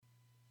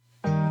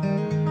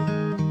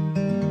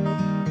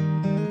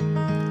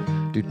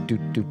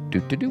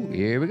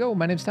Here we go.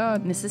 My name's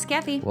Todd. This is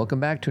Kathy. Welcome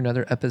back to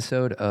another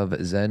episode of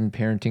Zen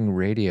Parenting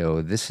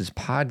Radio. This is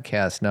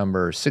podcast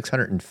number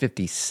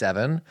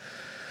 657.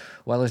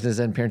 Well, listen to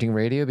Zen Parenting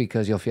Radio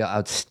because you'll feel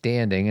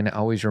outstanding. And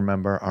always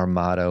remember our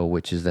motto,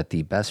 which is that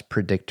the best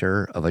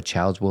predictor of a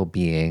child's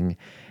well-being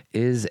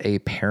is a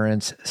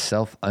parent's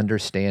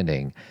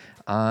self-understanding.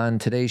 On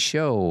today's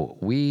show,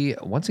 we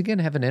once again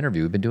have an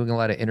interview. We've been doing a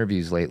lot of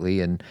interviews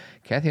lately, and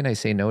Kathy and I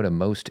say no to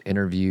most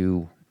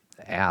interview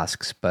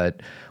asks, but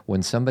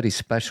when somebody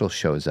special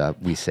shows up,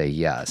 we say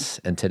yes.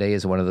 And today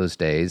is one of those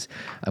days.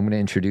 I'm going to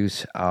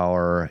introduce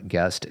our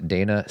guest,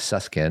 Dana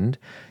Suskind.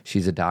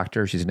 She's a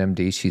doctor. She's an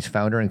MD. She's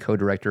founder and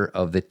co-director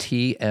of the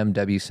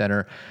TMW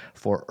Center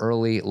for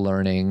Early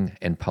Learning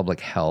and Public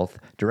Health,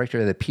 director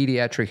of the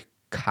Pediatric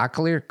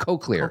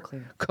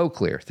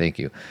Cochlear, thank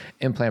you,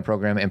 implant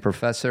program, and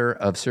professor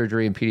of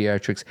surgery and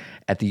pediatrics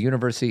at the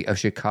University of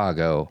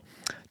Chicago.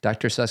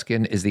 Dr.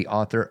 Suskind is the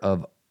author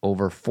of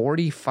over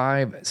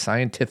 45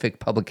 scientific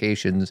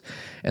publications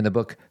and the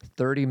book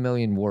 30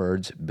 Million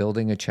Words,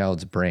 Building a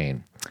Child's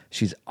Brain.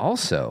 She's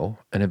also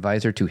an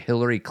advisor to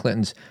Hillary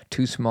Clinton's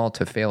Too Small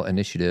to Fail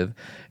initiative,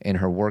 and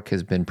her work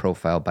has been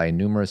profiled by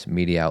numerous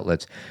media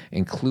outlets,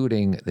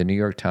 including the New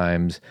York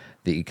Times,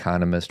 The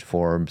Economist,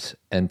 Forbes,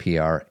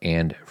 NPR,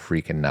 and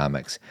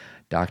Freakonomics.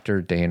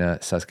 Dr. Dana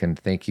Suskind,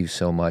 thank you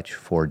so much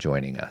for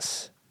joining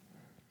us.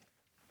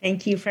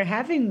 Thank you for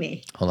having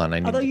me. Hold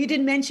on. Although you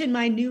didn't mention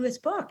my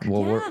newest book.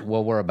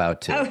 Well, we're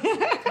about to.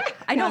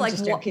 I know,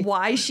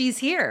 why she's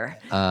here.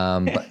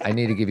 But I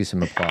need to give you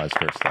some applause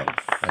first, though.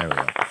 There we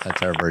go.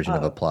 That's our version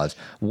of applause.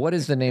 What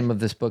is the name of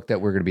this book that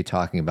we're going to be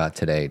talking about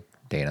today,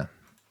 Dana?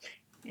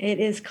 It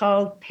is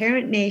called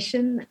Parent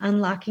Nation,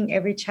 Unlocking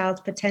Every Child's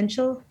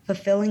Potential,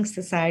 Fulfilling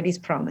Society's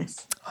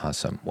Promise.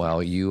 Awesome.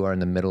 Well, you are in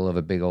the middle of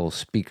a big old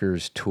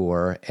speakers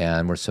tour,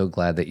 and we're so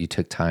glad that you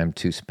took time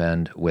to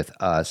spend with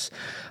us.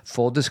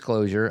 Full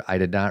disclosure, I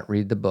did not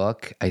read the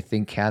book. I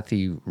think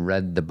Kathy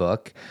read the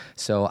book,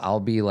 so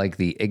I'll be like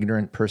the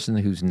ignorant person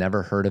who's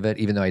never heard of it,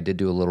 even though I did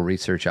do a little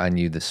research on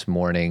you this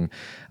morning.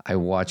 I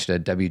watched a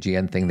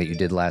WGN thing that you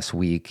did last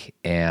week,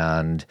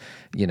 and,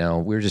 we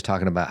were just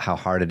talking about how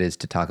hard it is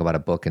to talk about a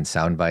book in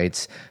sound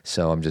bites,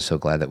 so I'm just so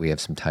glad that we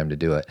have some time to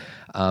do it.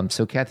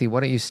 So, Kathy,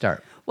 why don't you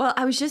start? Well,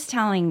 I was just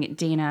telling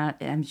Dana,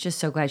 I'm just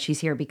so glad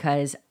she's here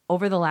because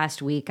over the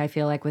last week, I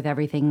feel like with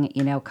everything,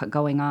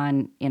 going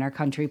on in our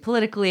country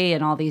politically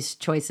and all these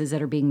choices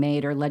that are being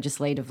made or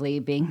legislatively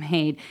being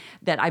made,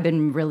 that I've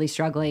been really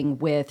struggling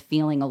with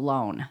feeling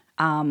alone.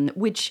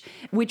 Which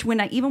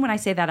when I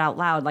say that out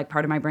loud, like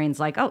part of my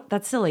brain's like, oh,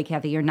 that's silly,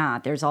 Kathy, you're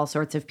not. There's all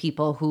sorts of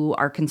people who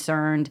are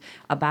concerned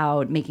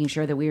about making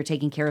sure that we are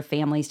taking care of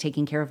families,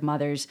 taking care of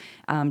mothers,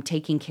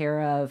 taking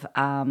care of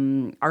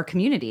our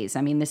communities.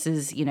 I mean, this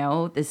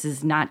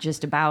is not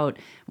just about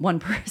one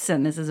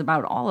person. This is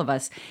about all of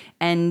us.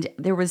 And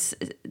there's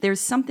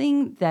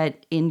something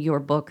that in your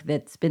book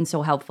that's been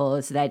so helpful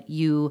is that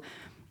you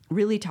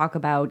really talk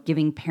about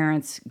giving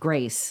parents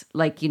grace,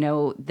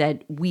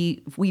 that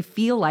we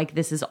feel like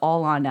this is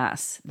all on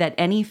us, that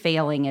any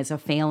failing is a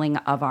failing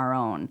of our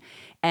own.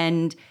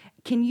 And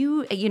can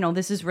you,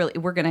 this is really,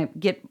 we're going to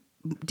get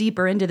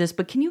deeper into this,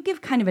 but can you give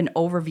kind of an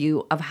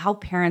overview of how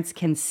parents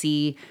can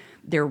see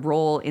their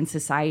role in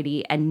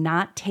society and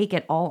not take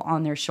it all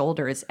on their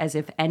shoulders as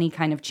if any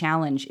kind of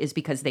challenge is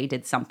because they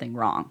did something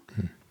wrong?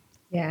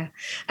 Yeah.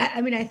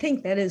 I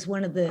think that is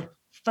one of the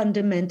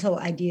fundamental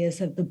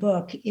ideas of the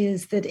book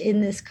is that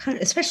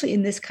especially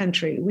in this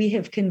country, we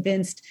have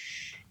convinced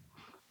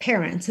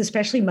parents,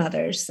 especially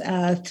mothers,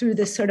 through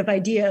this sort of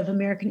idea of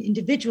American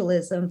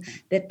individualism,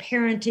 that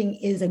parenting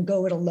is a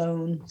go it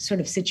alone sort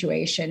of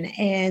situation,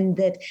 and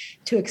that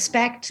to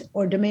expect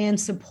or demand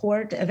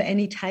support of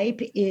any type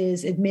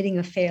is admitting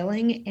a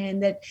failing,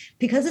 and that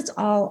because it's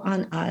all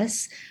on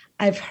us,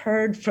 I've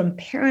heard from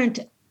parent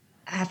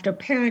after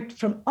parent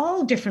from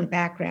all different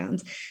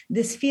backgrounds,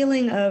 this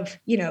feeling of,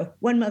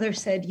 one mother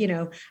said,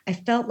 I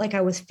felt like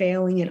I was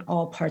failing in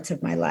all parts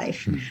of my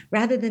life,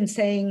 rather than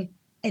saying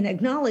and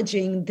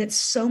acknowledging that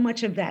so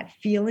much of that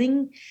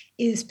feeling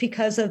is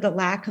because of the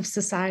lack of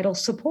societal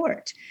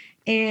support.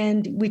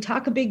 And we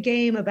talk a big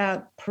game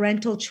about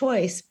parental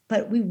choice,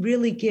 but we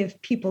really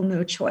give people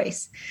no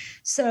choice.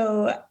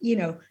 So,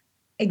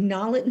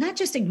 not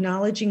just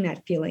acknowledging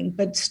that feeling,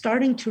 but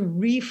starting to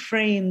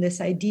reframe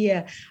this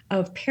idea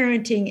of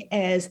parenting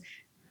as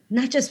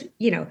not just,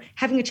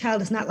 having a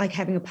child is not like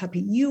having a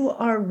puppy. You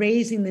are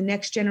raising the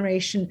next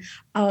generation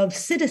of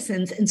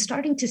citizens and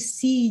starting to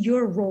see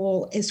your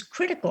role as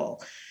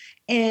critical,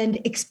 and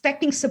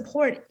expecting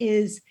support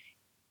is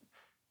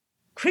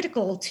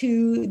critical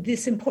to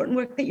this important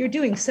work that you're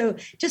doing. So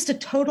just a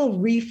total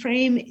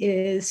reframe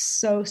is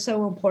so,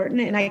 so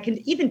important. And I can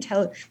even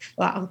tell,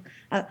 I'll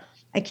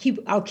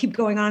keep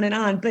going on and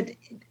on, but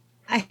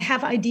I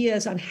have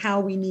ideas on how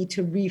we need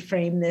to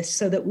reframe this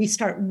so that we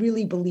start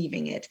really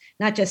believing it,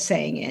 not just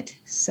saying it.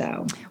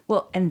 So,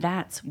 well, and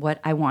that's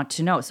what I want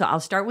to know. So I'll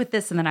start with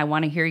this and then I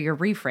want to hear your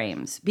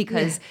reframes,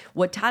 because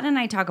what Todd and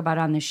I talk about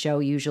on the show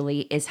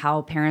usually is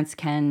how parents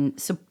can,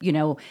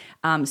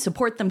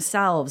 support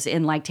themselves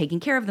in like taking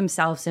care of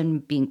themselves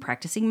and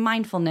practicing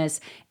mindfulness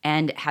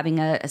and having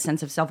a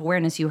sense of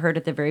self-awareness. You heard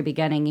at the very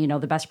beginning,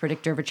 the best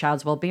predictor of a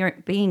child's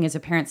well-being is a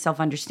parent's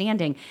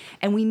self-understanding.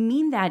 And we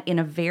mean that in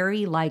a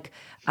very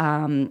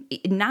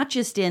not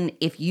just in,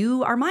 if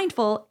you are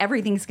mindful,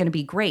 everything's going to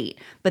be great,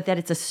 but that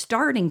it's a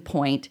starting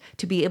point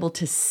to be able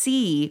to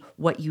see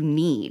what you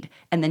need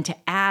and then to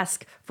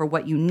ask for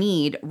what you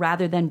need,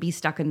 rather than be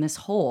stuck in this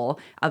hole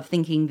of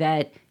thinking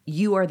that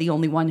you are the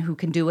only one who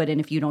can do it. And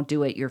if you don't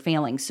do it, you're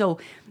failing. So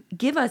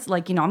give us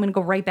I'm going to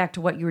go right back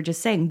to what you were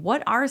just saying.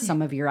 What are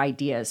some of your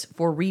ideas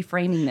for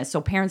reframing this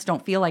so parents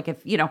don't feel like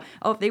if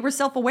they were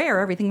self-aware,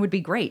 everything would be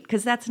great?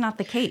 Because that's not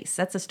the case.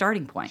 That's a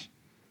starting point.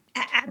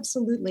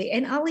 Absolutely.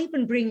 And I'll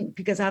even bring,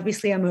 because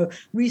obviously I'm a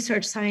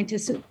research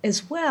scientist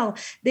as well,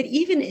 that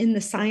even in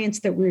the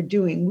science that we're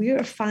doing, we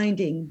are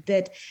finding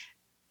that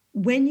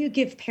when you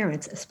give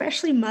parents,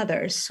 especially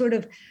mothers, sort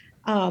of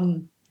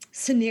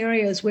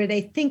scenarios where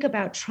they think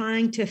about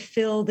trying to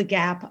fill the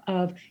gap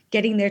of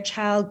getting their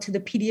child to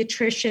the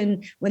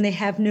pediatrician when they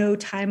have no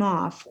time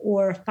off,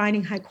 or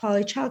finding high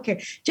quality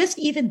childcare, just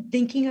even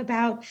thinking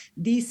about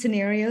these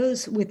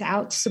scenarios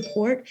without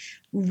support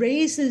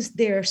raises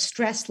their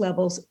stress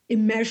levels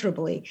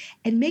immeasurably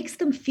and makes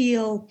them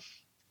feel,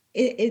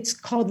 it's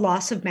called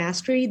loss of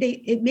mastery.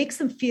 It makes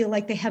them feel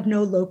like they have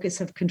no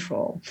locus of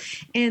control.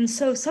 And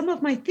so some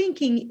of my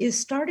thinking is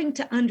starting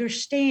to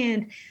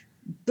understand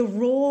the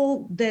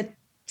role that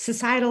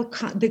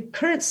the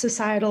current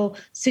societal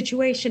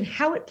situation,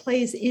 how it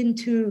plays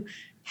into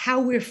how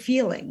we're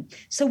feeling,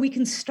 so we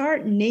can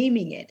start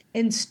naming it.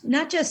 And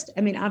not just,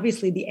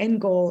 obviously the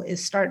end goal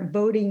is start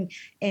voting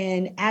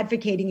and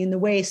advocating in the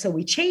way so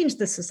we change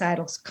the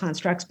societal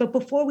constructs. But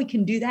before we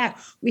can do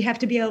that, we have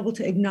to be able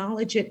to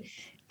acknowledge it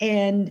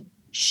and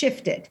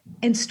shift it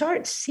and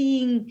start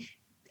seeing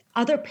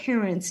other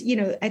parents.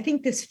 I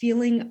think this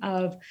feeling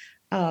of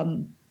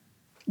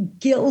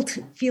guilt,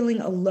 feeling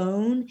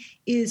alone,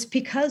 is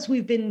because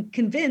we've been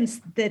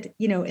convinced that,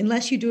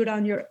 unless you do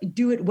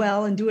it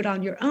well and do it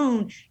on your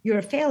own, you're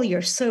a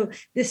failure. So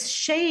this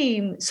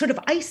shame sort of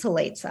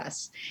isolates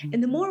us.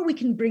 And the more we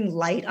can bring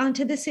light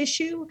onto this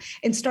issue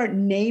and start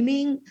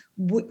naming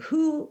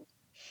who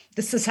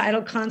the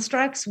societal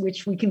constructs,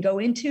 which we can go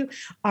into,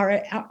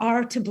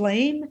 are to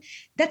blame,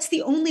 that's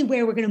the only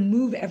way we're going to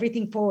move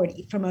everything forward,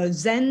 from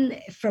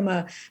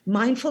a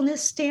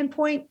mindfulness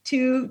standpoint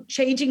to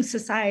changing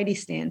society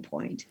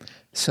standpoint.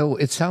 So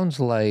it sounds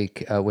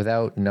like,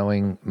 without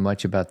knowing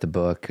much about the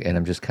book, and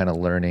I'm just kind of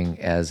learning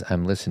as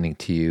I'm listening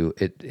to you,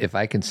 if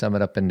I can sum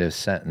it up into a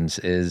sentence,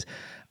 is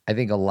I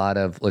think a lot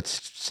of,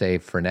 let's say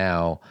for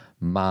now,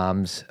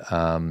 moms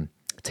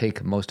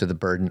take most of the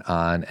burden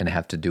on and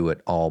have to do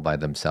it all by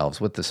themselves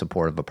with the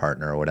support of a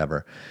partner or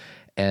whatever.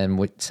 And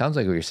what sounds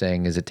like what you're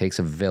saying is it takes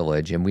a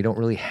village, and we don't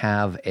really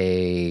have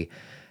a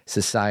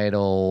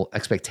societal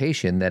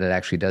expectation that it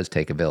actually does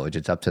take a village.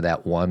 It's up to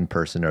that one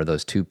person or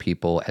those two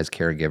people as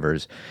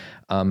caregivers.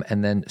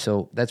 And then,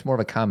 so that's more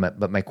of a comment.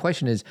 But my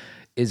question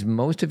is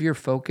most of your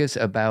focus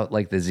about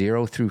like the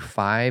 0 through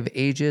 5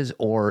 ages,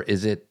 or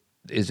is it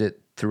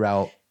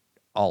throughout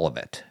all of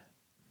it?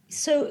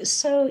 So,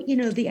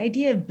 the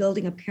idea of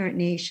building a parent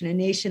nation, a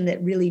nation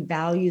that really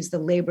values the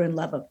labor and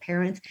love of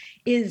parents,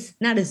 is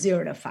not a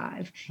 0 to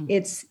 5.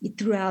 It's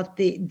throughout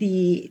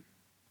the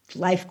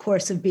life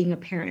course of being a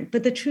parent.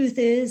 But the truth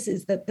is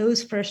that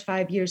those first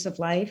 5 years of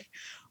life,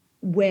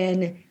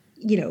 when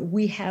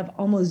we have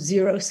almost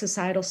zero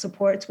societal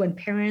supports, when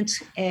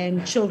parents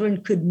and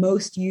children could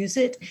most use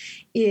it,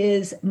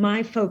 is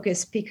my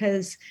focus,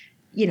 because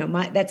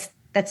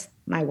that's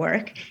my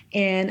work.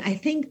 And I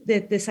think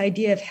that this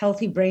idea of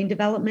healthy brain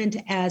development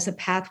as a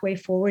pathway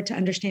forward to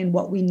understand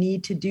what we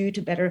need to do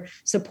to better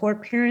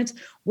support parents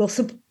will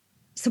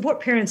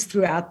support parents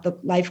throughout the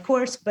life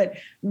course, but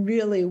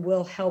really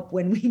will help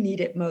when we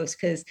need it most,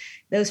 because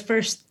those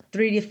first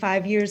 3 to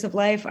 5 years of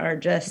life are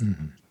just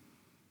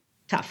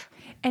tough.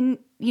 And,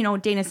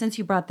 Dana, since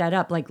you brought that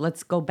up,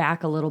 let's go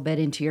back a little bit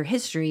into your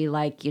history.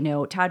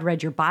 Todd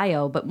read your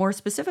bio, but more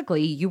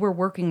specifically, you were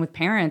working with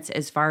parents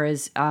as far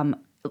as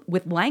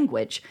with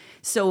language.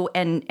 So,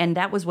 and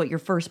that was what your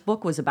first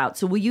book was about.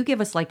 So will you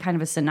give us kind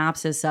of a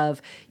synopsis of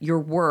your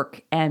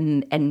work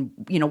and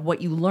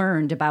what you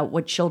learned about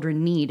what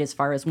children need as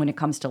far as when it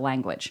comes to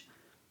language?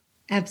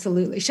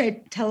 Absolutely. Should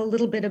I tell a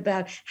little bit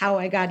about how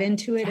I got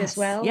into it as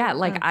well? Yeah,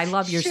 I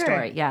love your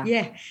story.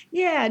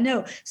 Yeah.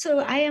 No. So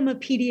I am a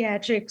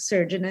pediatric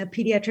surgeon, a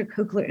pediatric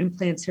cochlear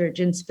implant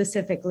surgeon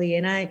specifically,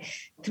 and I,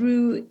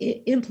 through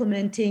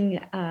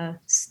implementing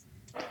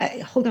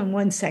hold on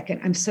one second.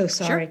 I'm so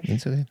sorry. Sure.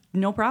 It's okay.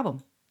 No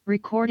problem.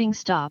 Recording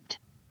stopped.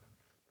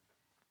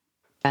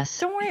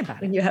 Don't worry about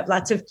it. When you have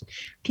lots of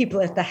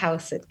people at the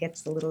house, it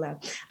gets a little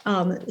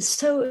loud.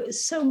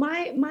 So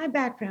my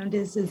background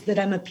is that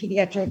I'm a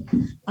pediatric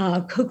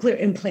cochlear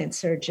implant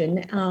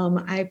surgeon.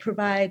 I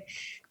provide,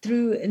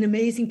 through an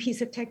amazing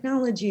piece of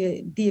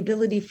technology, the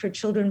ability for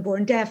children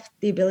born deaf,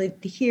 the ability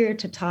to hear,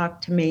 to talk,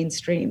 to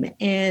mainstream.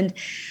 And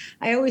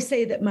I always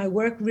say that my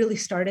work really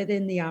started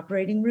in the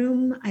operating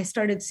room. I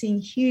started seeing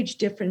huge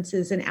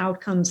differences in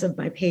outcomes of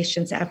my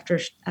patients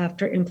after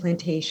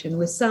implantation,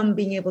 with some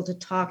being able to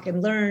talk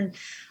and learn,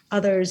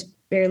 others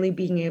barely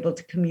being able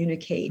to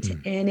communicate.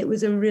 And it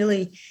was a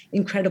really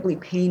incredibly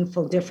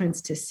painful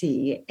difference to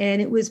see.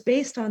 And it was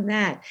based on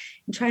that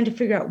and trying to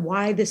figure out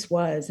why this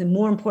was, and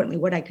more importantly,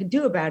 what I could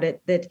do about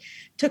it, that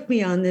took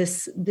me on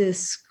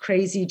this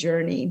crazy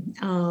journey.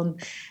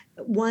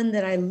 One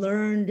that I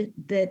learned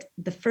that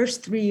the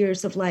first 3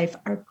 years of life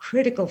are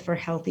critical for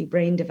healthy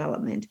brain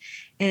development,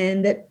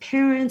 and that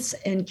parents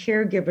and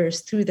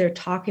caregivers, through their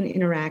talk and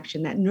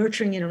interaction, that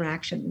nurturing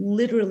interaction,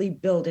 literally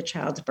build a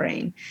child's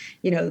brain.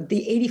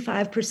 The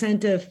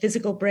 85% of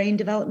physical brain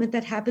development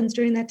that happens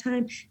during that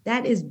time,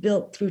 that is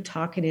built through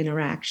talk and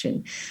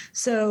interaction.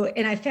 So,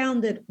 and I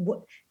found that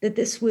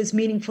this was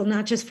meaningful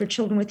not just for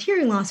children with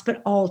hearing loss,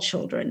 but all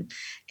children.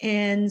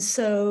 And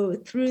so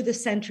through the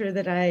center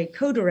that I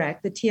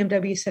co-direct, the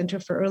TMW Center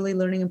for Early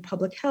Learning and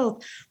Public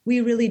Health,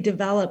 we really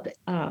develop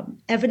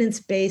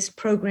evidence-based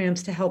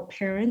programs to help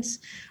parents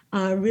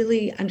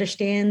really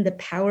understand the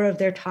power of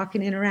their talk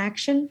and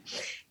interaction.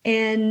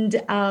 And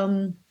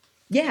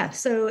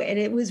and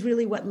it was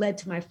really what led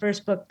to my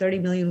first book, 30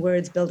 Million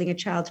Words, Building a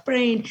Child's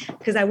Brain,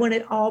 because I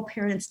wanted all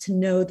parents to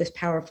know this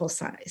powerful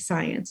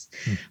science.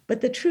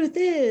 But the truth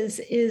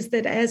is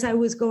that as I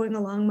was going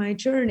along my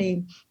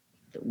journey,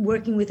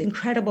 working with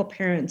incredible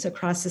parents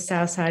across the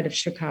South Side of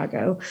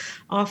Chicago,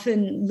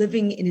 often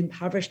living in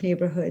impoverished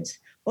neighborhoods,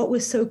 what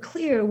was so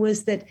clear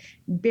was that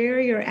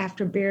barrier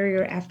after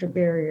barrier after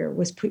barrier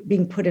was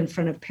being put in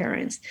front of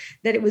parents.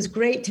 That it was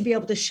great to be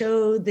able to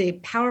show the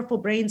powerful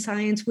brain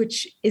science,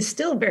 which is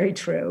still very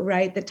true,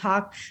 right? The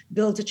talk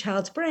builds a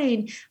child's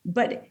brain.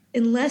 But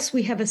unless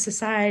we have a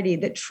society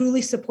that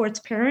truly supports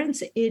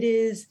parents, it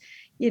is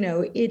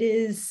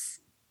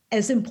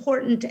as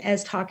important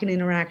as talk and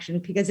interaction,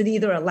 because it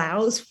either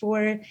allows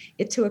for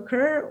it to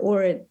occur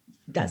or it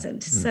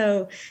doesn't.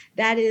 So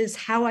that is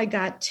how I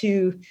got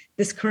to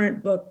this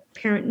current book,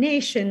 Parent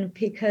Nation,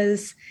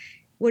 because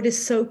what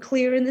is so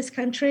clear in this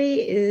country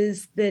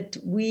is that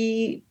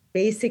we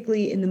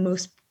basically, in the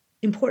most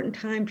important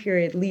time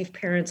period, leave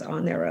parents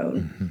on their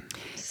own.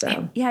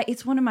 So yeah,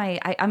 it's one of my,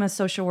 I'm a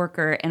social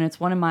worker, and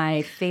it's one of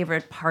my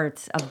favorite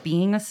parts of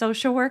being a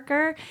social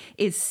worker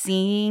is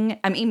seeing,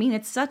 I mean,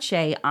 it's such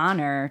a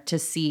honor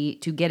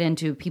to get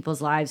into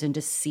people's lives and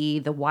to see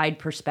the wide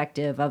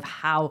perspective of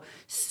how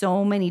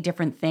so many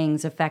different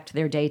things affect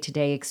their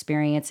day-to-day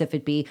experience, if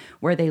it be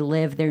where they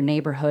live, their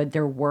neighborhood,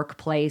 their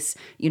workplace,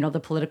 the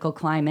political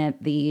climate,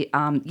 the,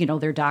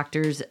 their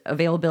doctor's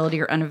availability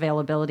or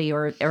unavailability,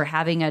 or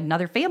having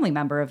another family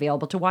member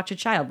available to watch a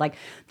child. Like,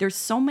 there's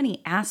so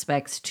many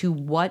aspects to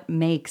what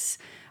makes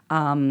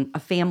a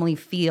family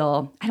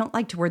feel. I don't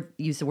like to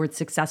use the word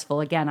successful.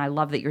 Again, I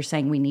love that you're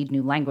saying we need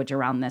new language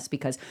around this,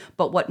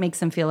 but what makes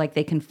them feel like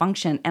they can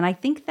function. And I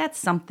think that's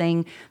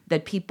something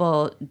that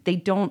people,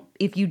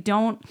 if you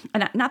don't,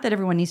 and not that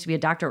everyone needs to be a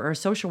doctor or a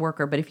social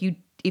worker, but if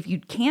you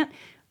can't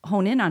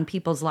hone in on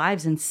people's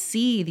lives and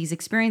see these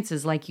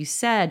experiences, like you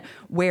said,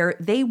 where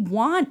they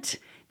want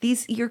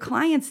your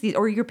clients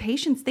or your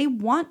patients, they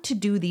want to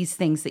do these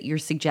things that you're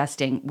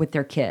suggesting with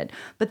their kid,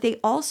 but they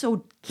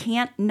also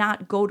can't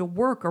not go to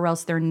work or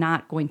else they're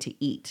not going to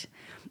eat.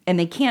 And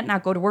they can't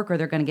not go to work or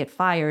they're going to get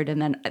fired. And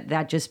then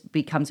that just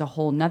becomes a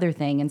whole nother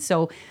thing. And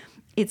so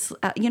it's,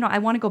 I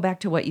want to go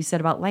back to what you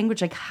said about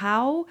language. Like,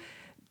 how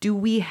do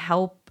we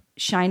help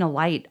shine a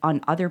light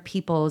on other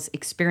people's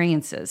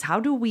experiences? How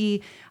do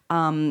we,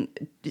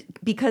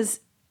 because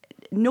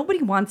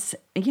nobody wants,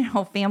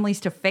 families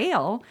to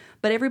fail,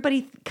 but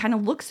everybody kind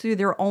of looks through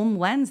their own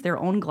lens, their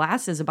own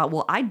glasses about,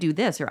 well, I do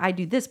this or I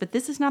do this, but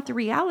this is not the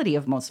reality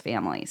of most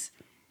families.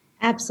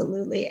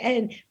 Absolutely.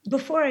 And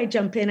before I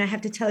jump in, I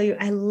have to tell you,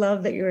 I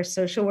love that you're a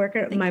social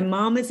worker. My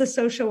mom is a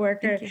social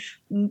worker.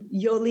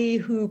 Yoli,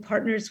 who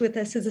partners with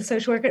us, is a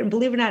social worker. And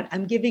believe it or not,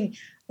 I'm giving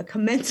a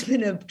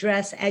commencement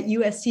address at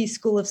USC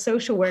School of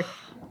Social Work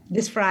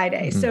this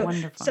Friday. So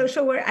wonderful.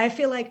 Social work, I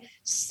feel like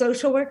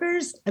social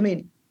workers,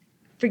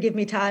 forgive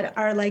me, Todd,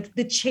 are like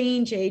the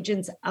change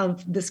agents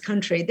of this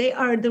country. They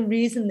are the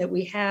reason that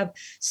we have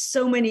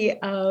so many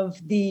of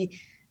the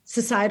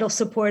societal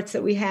supports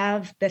that we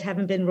have that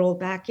haven't been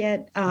rolled back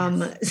yet.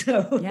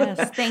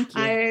 Yes, thank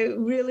you. I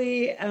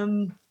really,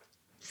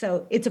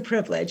 so it's a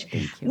privilege.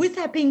 With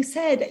that being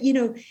said,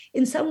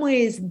 in some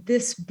ways,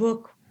 this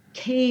book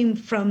came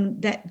from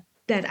that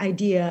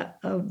idea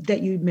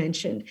that you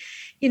mentioned,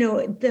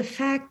 the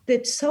fact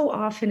that so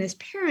often as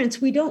parents,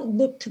 we don't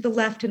look to the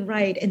left and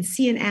right and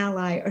see an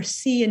ally or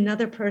see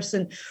another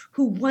person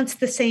who wants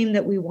the same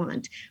that we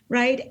want,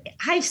 right?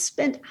 I've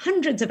spent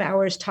hundreds of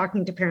hours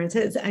talking to parents,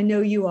 as I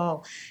know you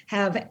all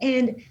have,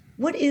 and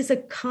what is a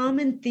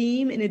common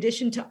theme, in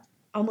addition to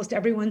almost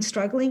everyone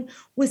struggling,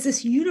 was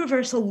this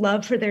universal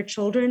love for their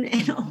children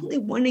and only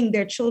wanting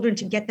their children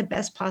to get the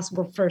best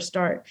possible first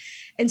start.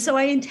 And so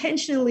I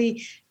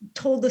intentionally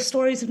told the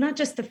stories of not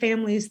just the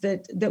families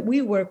that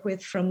we work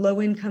with from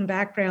low-income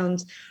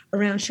backgrounds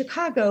around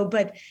Chicago,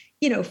 but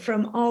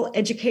from all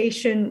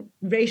education,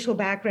 racial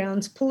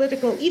backgrounds,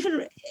 political,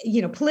 even,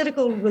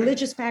 political,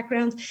 religious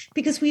backgrounds,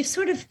 because we've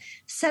sort of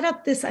set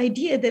up this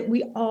idea that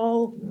we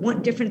all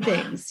want different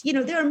things.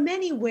 There are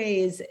many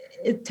ways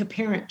to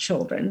parent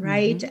children,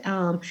 right?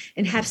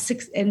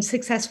 Mm-hmm. And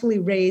successfully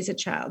raise a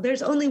child.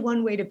 There's only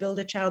one way to build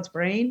a child's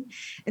brain.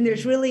 And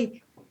there's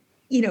really,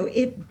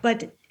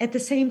 but at the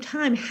same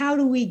time, how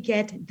do we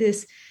get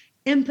this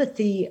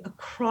empathy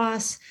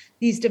across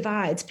these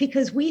divides?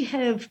 Because we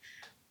have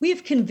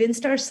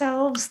convinced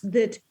ourselves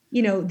that,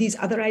 these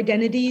other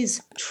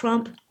identities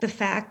trump the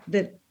fact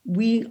that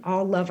we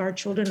all love our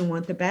children and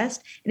want the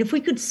best. And if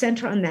we could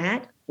center on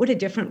that, what a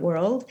different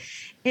world.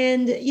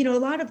 And, a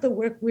lot of the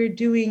work we're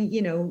doing,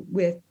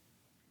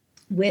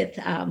 with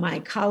my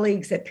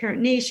colleagues at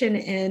Parent Nation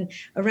and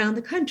around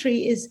the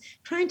country is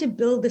trying to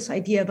build this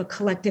idea of a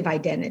collective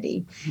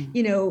identity.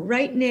 Mm-hmm.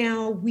 Right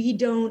now, we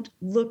don't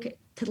look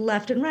to the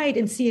left and right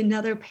and see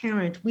another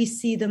parent. We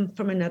see them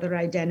from another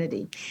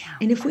identity.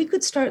 And if we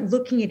could start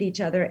looking at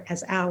each other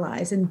as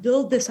allies and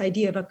build this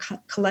idea of a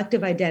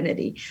collective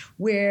identity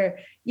where,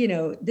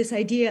 this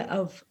idea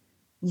of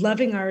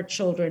loving our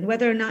children,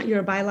 whether or not you're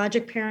a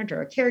biologic parent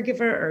or a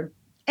caregiver or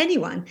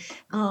anyone,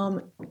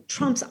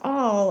 trumps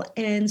all,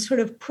 and sort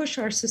of push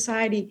our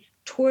society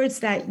towards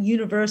that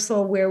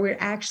universal where we're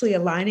actually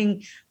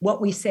aligning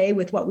what we say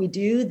with what we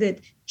do, that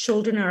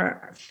children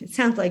are, it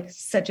sounds like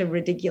such a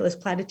ridiculous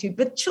platitude,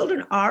 but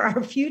children are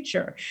our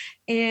future.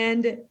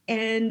 And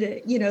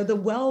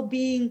the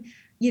well-being,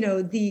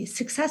 the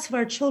success of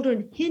our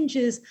children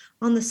hinges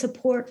on the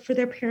support for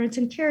their parents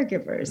and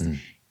caregivers. Mm.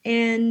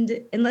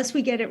 And unless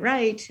we get it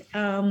right,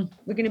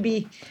 we're going to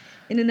be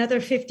in another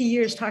 50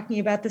 years talking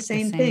about the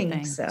same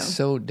thing.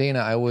 So Dana,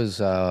 I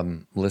was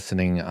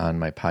listening on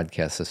my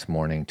podcast this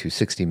morning to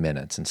 60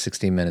 Minutes, and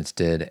 60 Minutes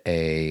did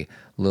a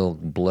little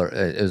blur.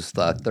 It was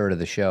a third of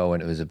the show,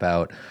 and it was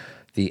about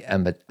the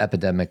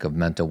epidemic of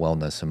mental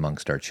wellness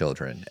amongst our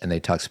children. And they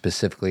talked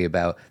specifically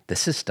about the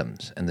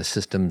systems, and the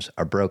systems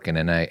are broken.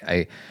 And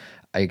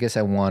I guess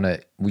I want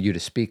you to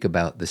speak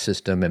about the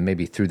system, and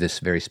maybe through this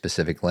very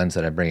specific lens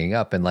that I'm bringing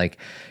up. And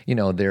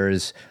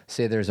there's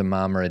a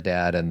mom or a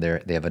dad, and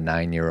they have a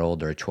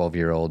 9-year-old or a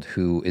 12-year-old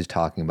who is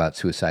talking about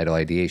suicidal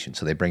ideation.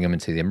 So they bring them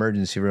into the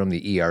emergency room.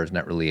 The ER is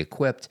not really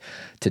equipped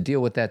to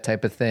deal with that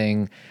type of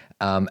thing.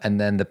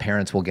 And then the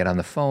parents will get on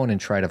the phone and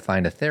try to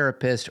find a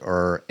therapist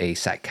or a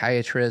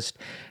psychiatrist.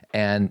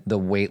 And the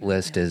wait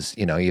list is,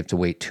 you have to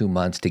wait 2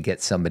 months to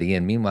get somebody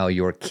in. Meanwhile,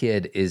 your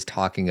kid is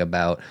talking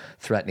about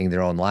threatening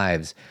their own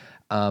lives.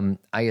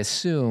 I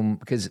assume,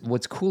 because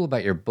what's cool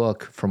about your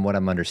book, from what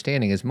I'm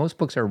understanding, is most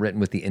books are written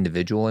with the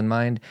individual in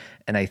mind.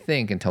 And I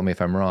think, and tell me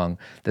if I'm wrong,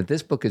 that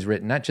this book is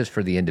written not just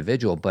for the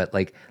individual, but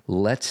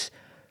let's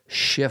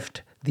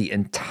shift the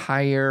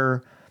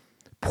entire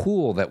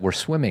pool that we're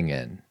swimming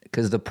in.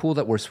 Because the pool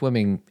that we're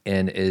swimming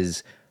in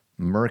is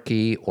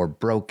murky or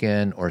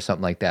broken or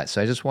something like that.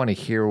 So I just want to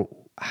hear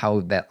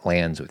how that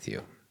lands with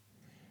you.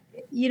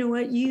 You know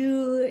what?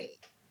 You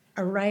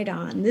are right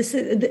on. This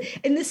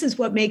is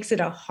what makes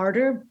it a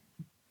harder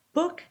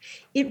book.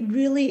 It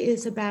really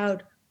is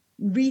about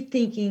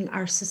rethinking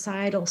our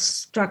societal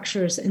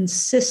structures and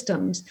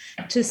systems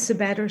to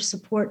better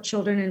support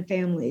children and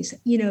families.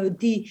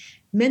 The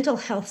mental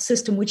health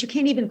system, which you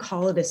can't even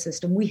call it a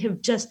system, we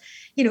have just,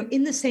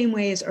 in the same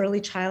way as early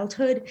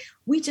childhood,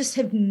 we just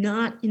have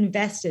not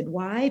invested.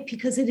 Why?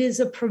 Because it is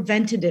a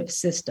preventative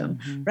system,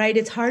 mm-hmm. right?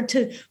 It's hard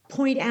to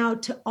point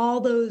out to all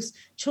those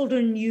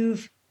children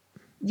you've,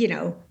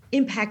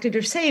 impacted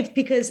or saved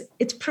because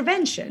it's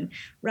prevention,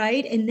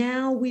 right? And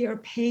now we are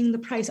paying the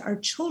price. Our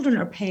children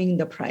are paying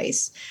the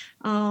price.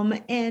 I'm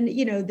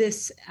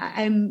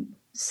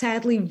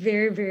sadly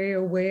very, very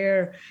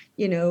aware,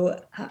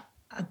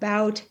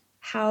 about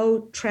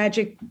how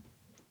tragic,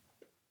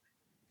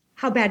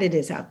 how bad it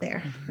is out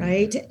there, mm-hmm.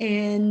 right?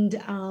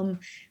 And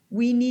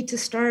we need to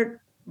start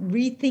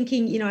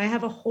rethinking. I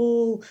have a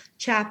whole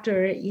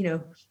chapter,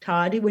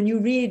 Todd, when you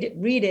read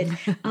it,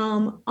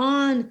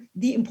 on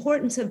the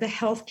importance of the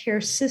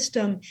healthcare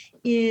system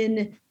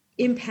in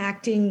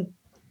impacting,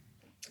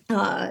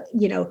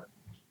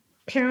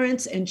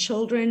 parents and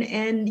children.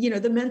 And,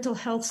 the mental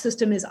health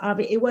system is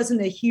obvious. It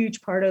wasn't a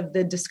huge part of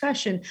the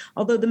discussion,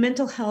 although the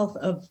mental health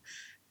of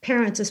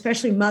parents,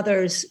 especially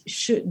mothers,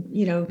 should,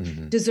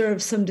 mm-hmm.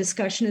 deserve some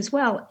discussion as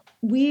well.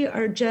 We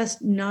are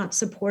just not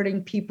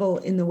supporting people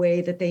in the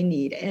way that they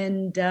need.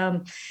 And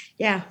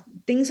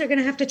things are going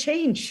to have to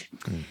change.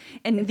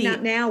 And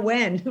not now,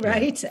 when,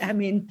 right? I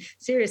mean,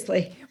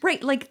 seriously.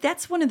 Right.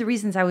 That's one of the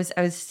reasons I was,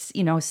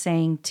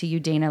 saying to you,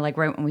 Dana,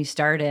 right when we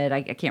started,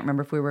 I can't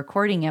remember if we were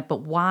recording it,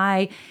 but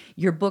why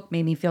your book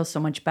made me feel so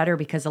much better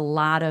because a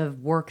lot of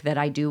work that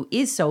I do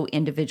is so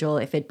individual,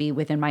 if it be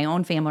within my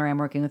own family or I'm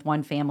working with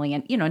one family.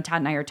 And, and Todd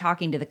and I are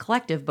talking to the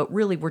collective, but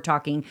really we're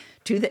talking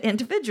to the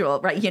individual,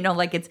 right?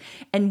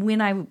 And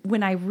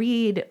when I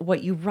read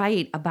what you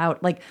write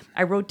about, like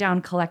I wrote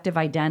down collective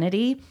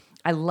identity.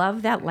 I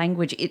love that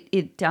language.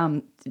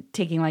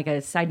 Taking like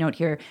a side note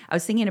here, I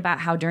was thinking about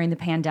how during the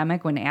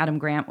pandemic, when Adam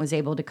Grant was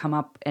able to come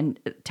up and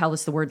tell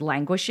us the word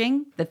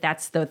languishing,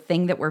 that's the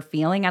thing that we're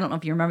feeling. I don't know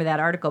if you remember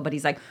that article, but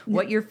he's like,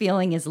 what you're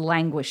feeling is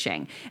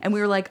languishing. And we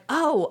were like,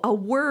 oh, a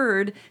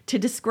word to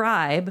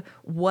describe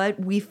what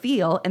we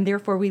feel. And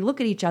therefore we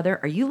look at each other.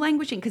 Are you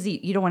languishing? Because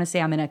you don't want to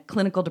say I'm in a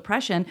clinical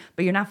depression,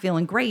 but you're not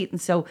feeling great.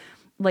 And so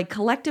like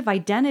collective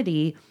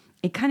identity,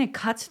 it kind of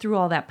cuts through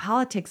all that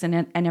politics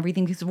and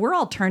everything because we're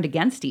all turned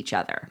against each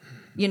other.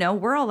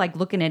 We're all like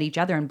looking at each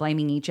other and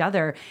blaming each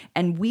other.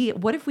 And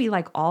what if we we're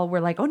like, oh,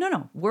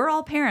 no, we're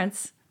all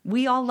parents.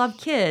 We all love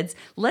kids.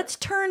 Let's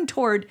turn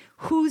toward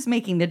who's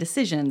making the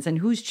decisions and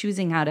who's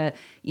choosing how to,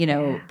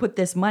 put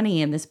this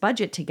money and this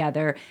budget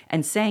together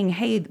and saying,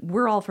 hey,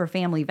 we're all for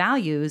family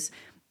values.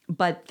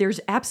 But there's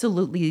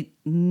absolutely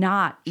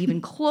not even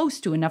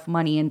close to enough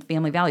money in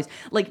family values.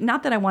 Like,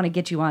 not that I want to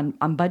get you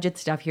on budget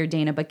stuff here,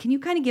 Dana, but can you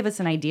kind of give us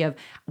an idea of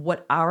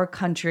what our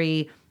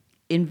country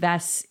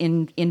invests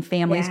in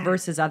families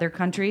versus other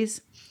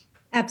countries?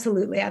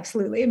 Absolutely,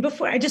 absolutely. And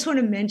before, I just want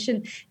to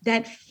mention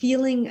that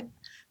feeling,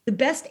 the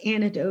best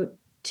antidote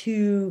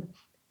to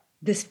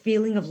this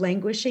feeling of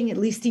languishing, at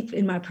least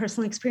in my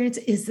personal experience,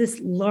 is this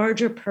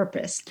larger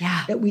purpose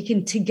that we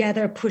can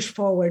together push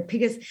forward.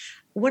 Because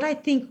what I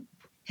think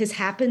has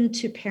happened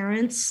to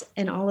parents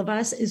and all of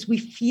us is we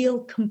feel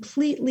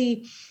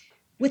completely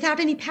without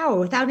any power,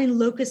 without any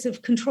locus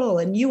of control.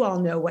 And you all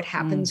know what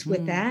happens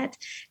with that.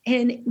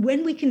 And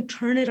when we can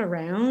turn it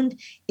around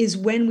is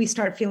when we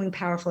start feeling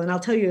powerful. And I'll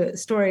tell you a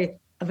story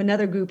of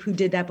another group who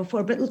did that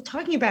before, but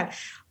talking about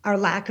our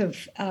lack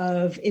of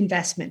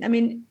investment. I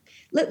mean,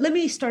 let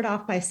me start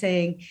off by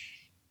saying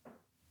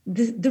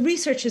the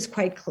research is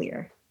quite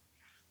clear.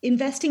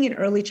 Investing in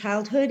early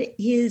childhood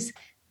is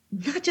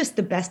not just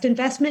the best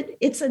investment,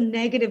 it's a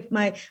negative.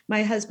 My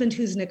husband,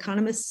 who's an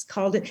economist,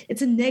 called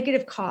it's a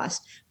negative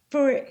cost.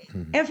 For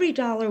every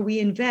dollar we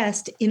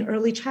invest in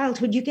early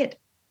childhood, you get,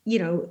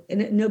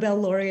 Nobel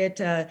laureate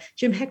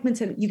Jim Heckman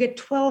said you get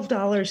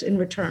 $12 in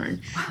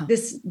return. Wow.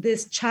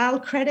 This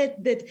child credit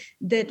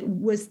that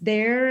was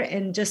there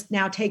and just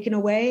now taken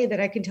away, that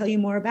I can tell you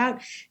more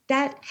about,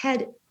 that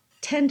had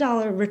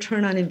 $10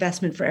 return on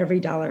investment for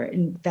every dollar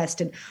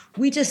invested.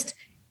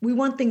 We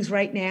want things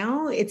right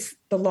now. It's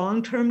the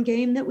long-term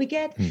game that we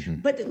get.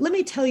 But let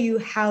me tell you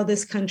how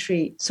this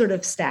country sort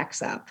of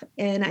stacks up.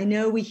 And I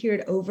know we hear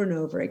it over and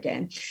over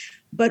again,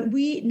 but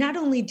not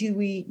only do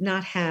we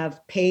not have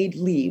paid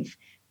leave,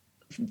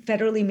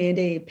 federally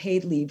mandated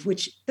paid leave,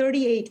 which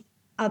 38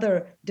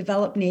 other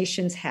developed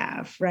nations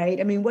have,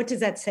 right? I mean, what does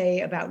that say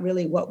about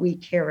really what we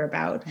care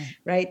about,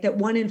 right? That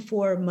 1 in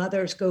 4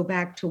 mothers go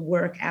back to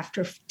work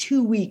after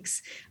 2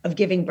 weeks of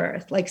giving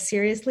birth, like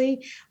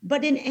seriously.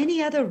 But in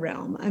any other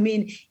realm, I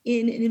mean,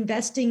 in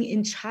investing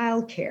in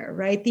childcare,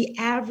 right? The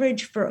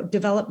average for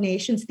developed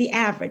nations,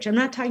 I'm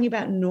not talking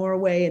about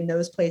Norway and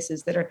those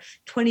places that are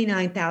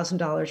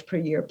 $29,000 per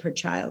year per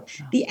child.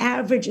 Oh. The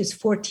average is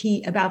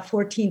about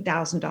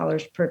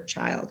 $14,000 per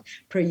child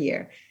per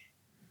year.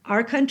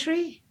 Our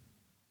country,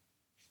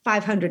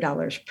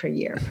 $500 per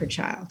year per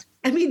child.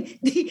 I mean,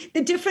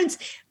 the difference,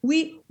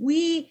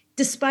 we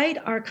despite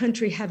our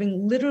country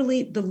having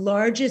literally the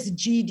largest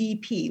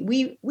GDP,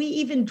 we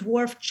even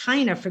dwarf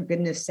China, for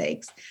goodness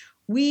sakes.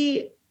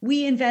 We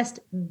invest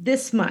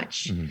this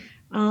much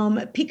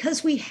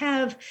because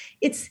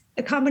it's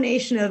a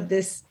combination of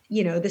this,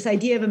 this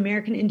idea of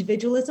American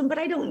individualism, but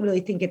I don't really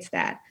think it's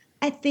that.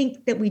 I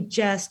think that we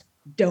just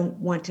don't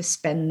want to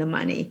spend the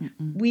money.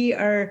 We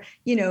are,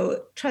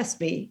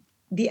 trust me,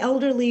 the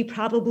elderly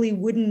probably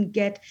wouldn't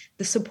get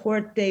the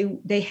support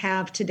they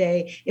have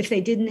today if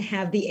they didn't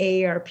have the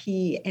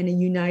AARP and a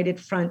united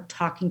front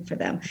talking for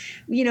them.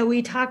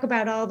 We talk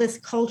about all this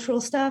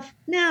cultural stuff.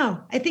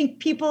 No, I think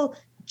people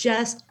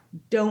just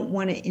don't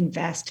want to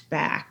invest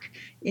back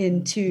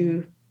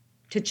into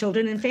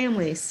children and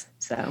families.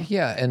 So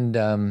yeah,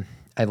 and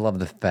I love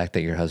the fact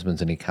that your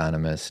husband's an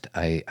economist.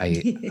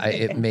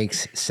 It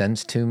makes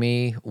sense to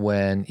me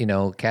when,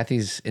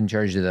 Kathy's in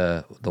charge of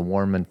the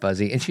warm and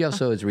fuzzy, and she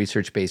also is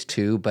research-based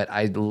too, but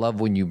I love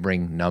when you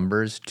bring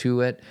numbers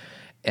to it.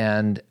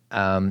 And,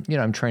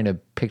 I'm trying to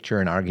picture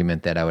an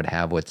argument that I would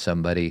have with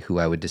somebody who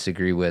I would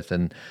disagree with,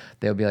 and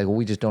they'll be like, well,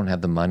 we just don't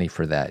have the money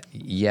for that.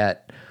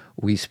 Yet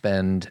we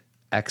spend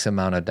X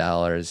amount of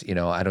dollars, I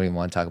don't even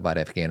want to talk about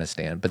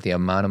Afghanistan, but the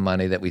amount of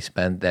money that we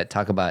spent, that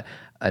talk about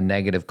a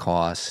negative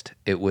cost,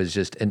 it was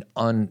just in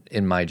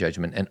my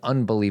judgment, an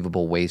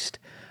unbelievable waste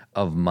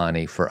of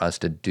money for us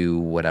to do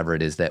whatever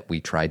it is that we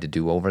tried to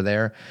do over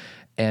there.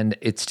 And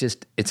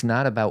it's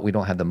not about we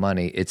don't have the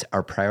money, it's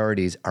our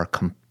priorities are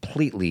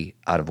completely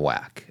out of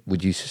whack.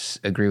 Would you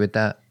agree with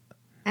that?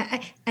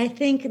 I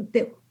think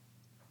that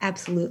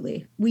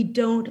Absolutely. We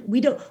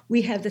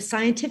have the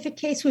scientific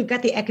case, we've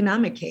got the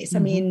economic case. I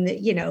mean,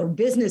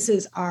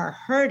 businesses are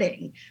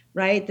hurting,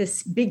 right?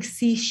 This big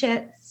C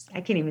shed, I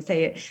can't even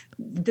say it,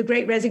 the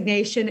Great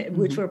Resignation,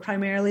 which were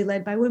primarily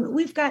led by women.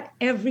 We've got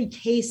every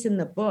case in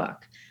the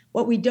book.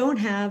 What we don't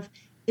have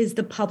is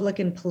the public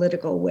and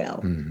political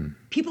will.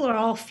 People are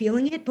all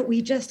feeling it, but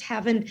we just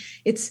haven't,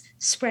 it's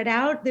spread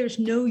out. There's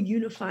no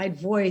unified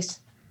voice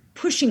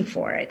pushing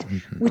for it,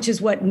 which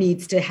is what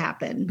needs to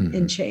happen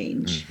and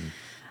change.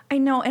 I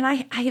know, and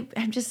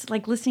I'm just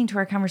like listening to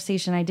our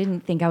conversation. I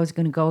didn't think I was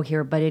going to go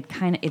here, but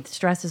it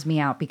stresses me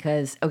out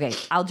because, okay,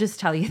 I'll just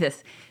tell you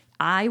this.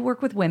 I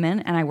work with women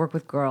and I work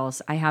with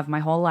girls. I have my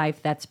whole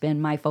life. That's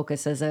been my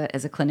focus as a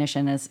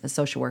clinician, as a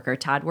social worker.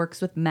 Todd works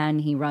with men.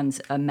 He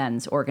runs a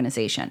men's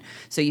organization.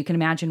 So you can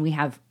imagine we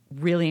have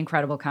really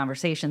incredible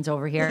conversations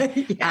over here.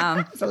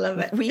 I love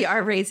it. We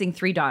are raising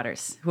 3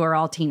 daughters who are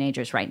all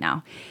teenagers right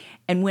now.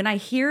 And when I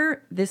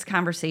hear this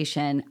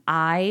conversation,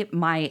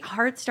 my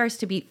heart starts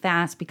to beat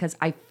fast because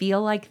I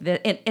feel like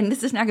and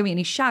this is not going to be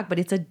any shock, but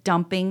it's a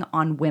dumping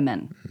on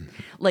women.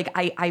 Like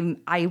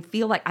I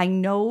feel like I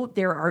know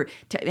there are,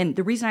 and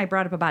the reason I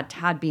brought up about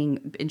Todd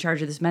being in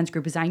charge of this men's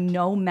group is I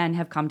know men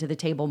have come to the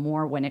table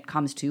more when it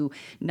comes to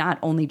not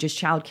only just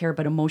childcare,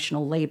 but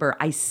emotional labor.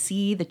 I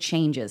see the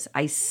changes.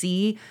 I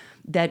see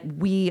that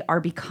we are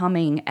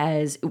becoming,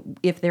 as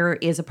if there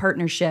is a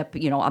partnership,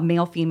 a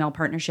male-female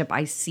partnership,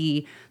 I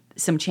see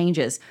some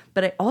changes.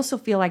 But I also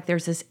feel like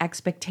there's this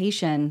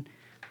expectation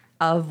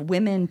of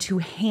women to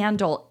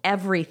handle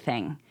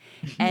everything.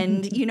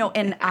 And,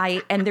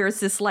 and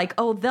there's this like,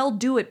 oh, they'll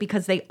do it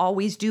because they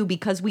always do,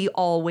 because we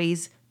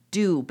always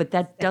do. But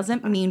that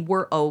doesn't mean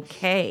we're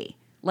okay.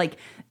 Like,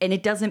 and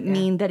it doesn't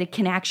mean that it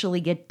can actually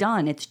get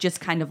done. It's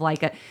just kind of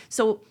like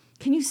so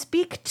can you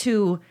speak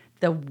to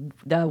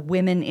the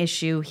women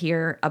issue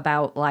here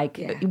about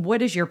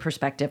what is your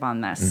perspective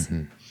on this?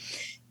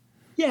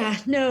 Yeah,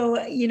 no,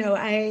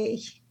 I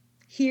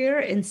hear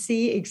and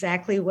see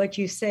exactly what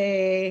you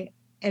say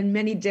in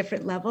many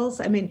different levels.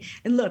 I mean,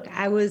 and look,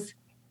 I'll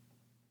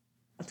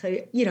tell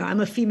you,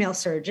 I'm a female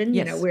surgeon,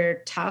 Yes.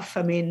 We're tough.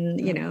 I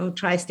mean,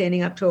 try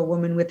standing up to a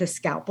woman with a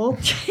scalpel.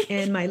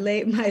 And my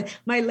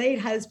late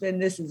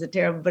husband, this is a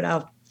terrible,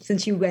 but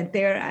since you went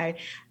there, I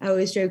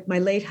always joke, my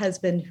late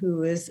husband, who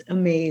was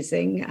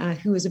amazing,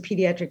 who was a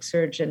pediatric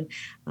surgeon,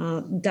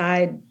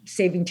 died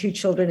saving 2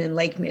 children in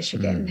Lake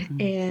Michigan.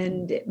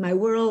 And my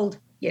world,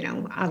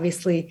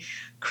 obviously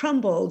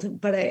crumbled,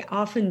 but I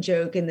often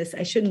joke, and this,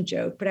 I shouldn't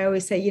joke, but I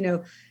always say,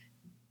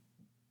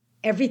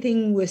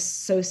 everything was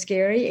so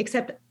scary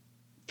except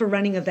for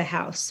running of the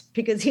house,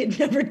 because he had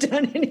never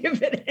done any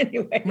of it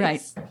anyway. Right.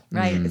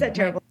 Is that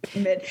terrible to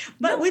admit?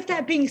 But with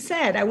that being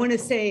said, I want to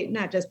say,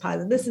 not just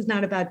positive, this is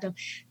not about them.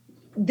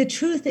 The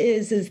truth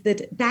is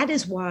that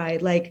is why,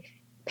 like,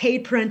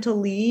 paid parental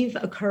leave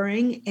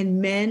occurring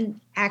and men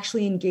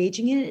actually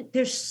engaging in it,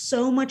 there's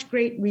so much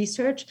great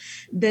research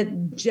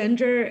that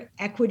gender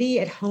equity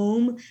at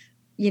home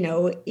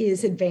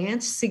is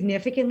advanced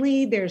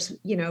significantly. There's,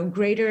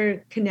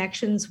 greater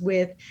connections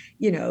with,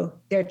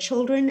 their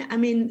children. I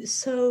mean,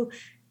 so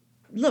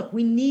look,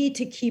 we need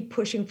to keep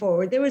pushing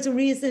forward. There was a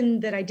reason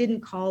that I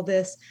didn't call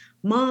this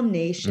Mom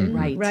Nation,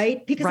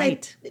 right?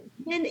 Because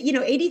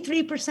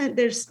 83%,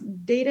 there's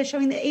data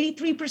showing that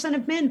 83%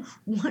 of men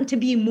want to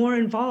be more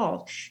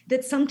involved.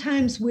 That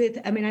sometimes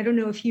I don't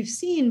know if you've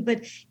seen,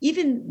 but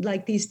even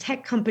like these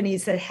tech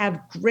companies that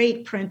have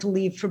great parental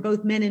leave for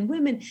both men and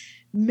women,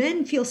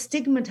 men feel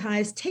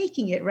stigmatized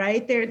taking it,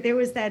 right? There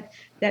was that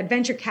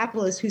venture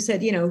capitalist who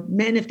said,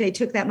 men, if they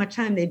took that much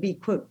time, they'd be,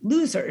 quote,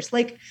 losers.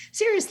 Like,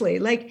 seriously,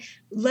 like,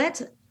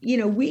 let's,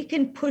 we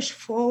can push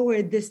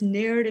forward this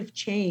narrative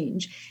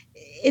change.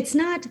 It's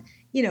not,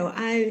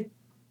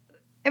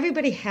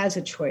 everybody has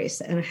a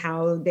choice on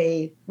how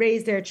they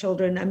raise their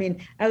children. I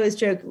mean, I always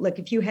joke, like,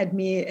 if you had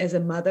me as a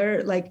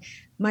mother, like,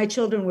 my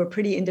children were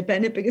pretty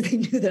independent because they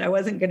knew that I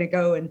wasn't going to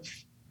go and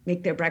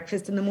make their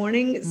breakfast in the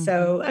morning.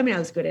 So, I mean, I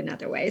was good in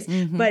other ways,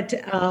 but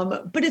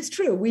it's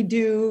true. We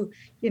do,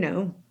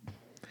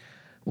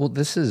 Well,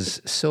 this is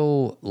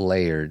so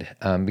layered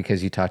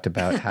because you talked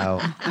about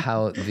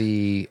how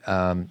the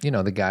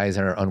the guys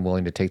are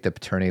unwilling to take the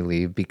paternity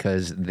leave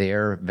because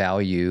they've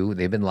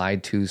been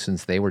lied to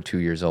since they were 2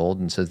 years old,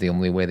 and says the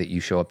only way that you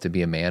show up to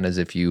be a man is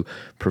if you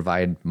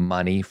provide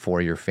money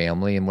for your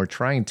family. And we're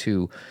trying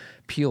to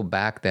peel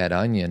back that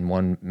onion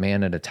one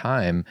man at a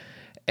time,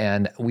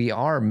 and we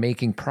are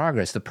making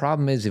progress. The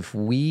problem is if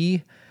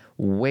we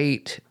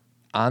wait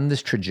on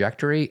this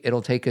trajectory,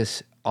 it'll take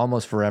us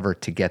almost forever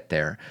to get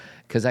there.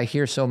 Because I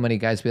hear so many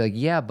guys be like,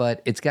 yeah,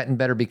 but it's gotten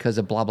better because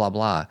of blah, blah,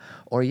 blah.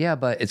 Or yeah,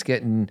 but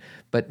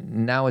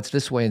now it's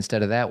this way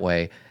instead of that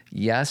way.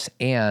 Yes,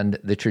 and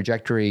the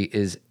trajectory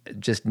is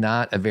just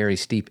not a very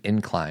steep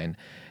incline.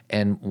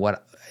 And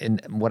what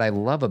I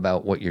love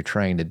about what you're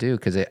trying to do,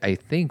 because I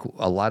think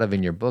a lot of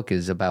in your book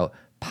is about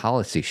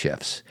policy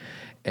shifts.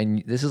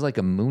 And this is like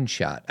a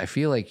moonshot. I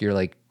feel like you're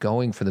like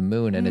going for the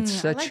moon, and it's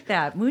such I like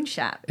that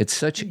moonshot. It's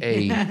such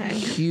a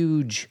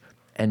huge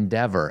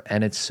endeavor,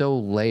 and it's so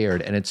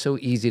layered, and it's so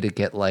easy to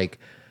get like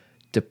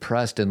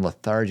depressed and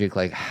lethargic,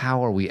 like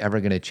how are we ever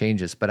going to change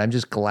this? But I'm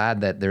just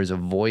glad that there's a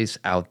voice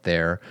out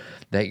there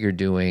that you're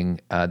doing,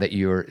 that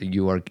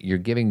you're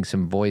giving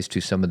some voice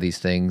to some of these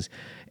things.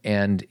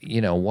 And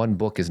one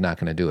book is not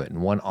going to do it,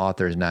 and one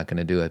author is not going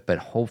to do it, but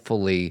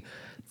hopefully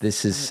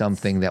this is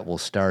something that will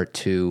start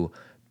to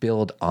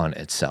build on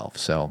itself.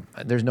 So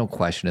there's no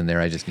question in there.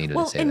 I just needed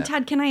to say that. And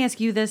Todd, can I ask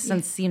you this,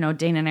 since Dana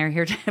and I are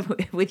here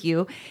with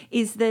you,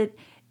 is that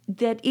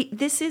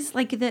this is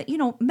like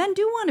men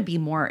do want to be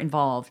more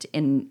involved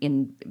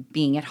in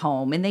being at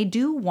home, and they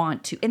do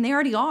want to, and they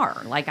already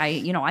are. Like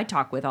I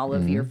talk with all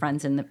of your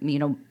friends in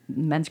the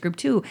men's group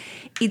too.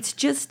 It's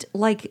just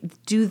like,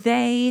 do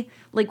they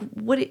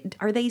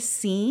are they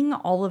seeing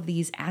all of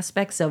these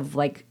aspects of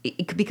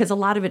because a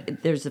lot of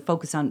it, there's a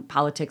focus on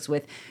politics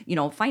with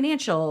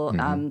financial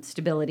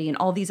stability and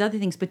all these other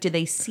things, but do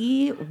they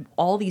see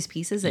all these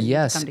pieces that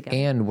come together?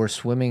 And we're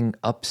swimming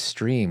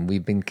upstream.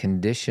 We've been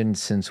conditioned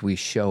since we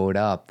showed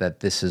up that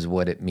this is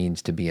what it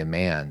means to be a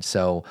man.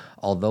 So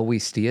although we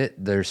see it,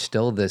 there's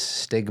still this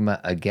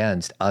stigma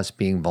against us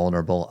being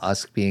vulnerable,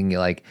 us being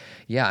like,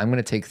 I'm going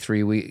to take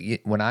 3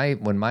 weeks.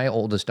 When my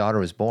oldest daughter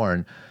was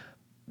born,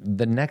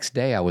 the next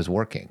day I was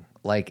working.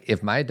 Like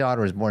if my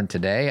daughter was born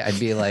today, I'd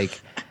be like,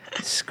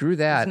 screw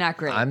that. It's not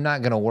great. I'm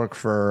not going to work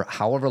for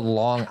however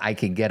long I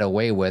could get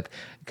away with.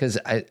 Because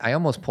I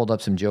almost pulled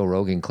up some Joe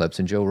Rogan clips,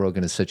 and Joe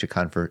Rogan is such a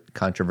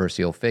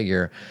controversial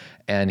figure,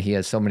 and he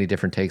has so many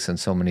different takes on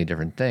so many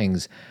different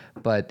things.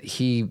 But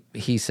he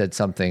said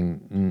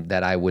something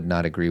that I would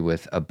not agree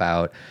with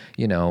about,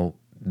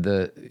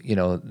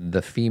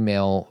 the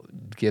female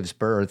gives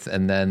birth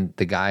and then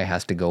the guy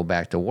has to go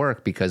back to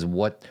work, because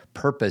what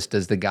purpose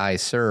does the guy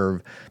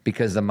serve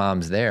because the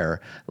mom's there?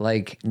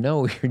 Like,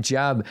 no, your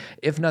job,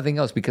 if nothing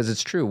else, because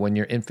it's true, when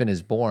your infant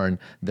is born,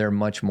 they're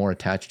much more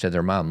attached to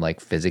their mom, like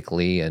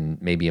physically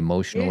and maybe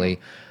emotionally.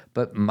 Yeah.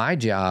 But my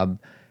job,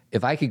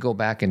 if I could go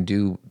back and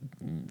do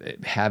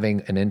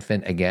having an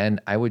infant again,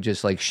 I would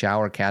just like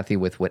shower Kathy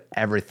with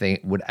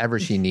whatever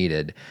she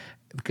needed,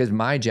 because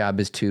my job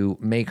is to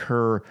make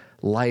her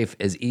life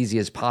as easy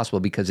as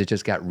possible, because it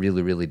just got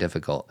really, really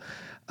difficult.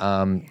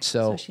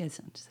 So she has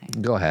something to say.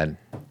 Go ahead.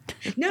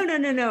 No.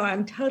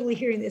 I'm totally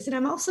hearing this. And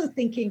I'm also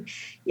thinking,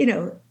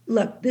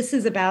 look, this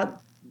is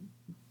about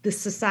the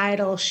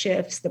societal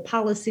shifts, the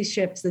policy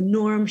shifts, the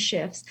norm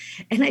shifts.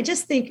 And I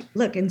just think,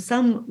 look, in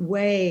some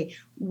way,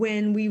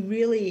 when we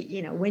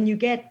really, when you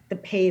get the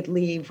paid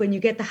leave, when you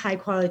get the high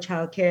quality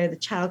childcare, the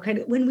child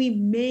credit,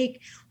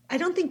 I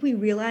don't think we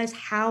realize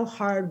how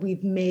hard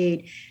we've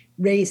made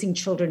raising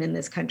children in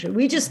this country.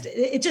 It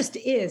just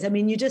is. I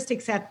mean, you just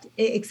accept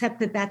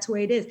that that's the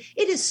way it is.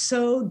 It is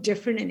so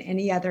different in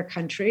any other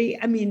country.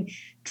 I mean,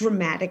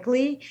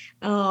 dramatically.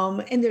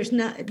 And there's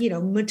not,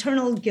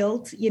 maternal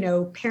guilt,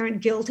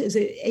 parent guilt is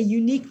a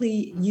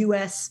uniquely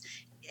U.S.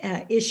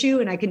 Issue.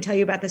 And I can tell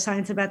you about the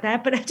science about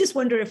that. But I just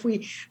wonder if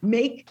we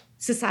make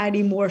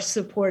society more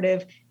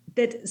supportive,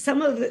 that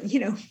some of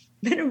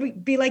men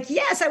would be like,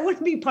 yes, I want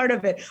to be part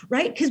of it,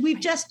 right? Because we've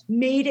just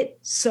made it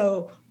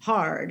so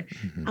hard.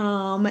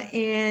 Mm-hmm.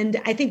 And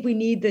I think we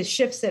need the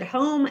shifts at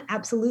home.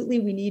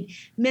 Absolutely. We need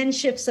men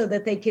shifts so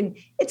that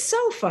it's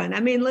so fun. I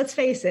mean, let's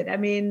face it. I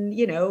mean,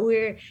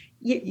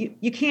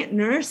 you can't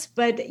nurse,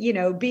 but,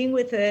 being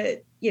with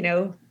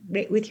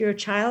with your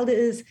child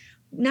is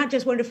not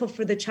just wonderful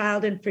for the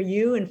child and for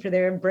you and for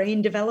their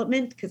brain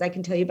development, because I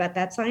can tell you about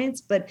that science,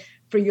 but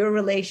for your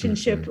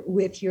relationship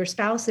with your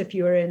spouse, if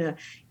you're in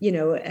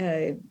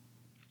a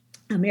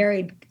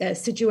married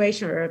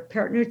situation or a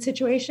partnered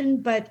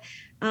situation, but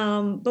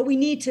we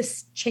need to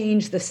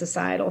change the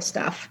societal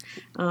stuff.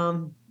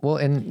 Well,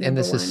 and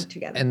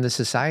the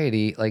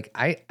society, like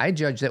I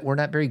judge that we're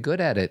not very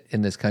good at it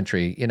in this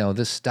country.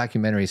 This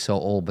documentary is so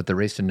old, but The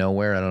Race to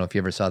Nowhere, I don't know if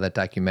you ever saw that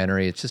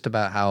documentary. It's just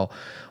about how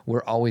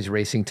we're always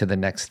racing to the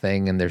next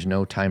thing, and there's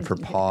no time for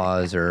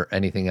pause or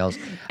anything else.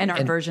 And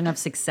our version of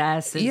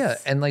success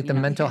is, and like the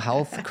mental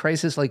health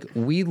crisis,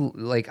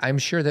 I'm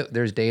sure that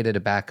there's data to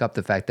back up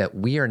the fact that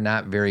we are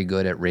not very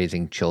good at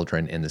raising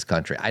children in this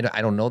country.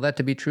 I don't know that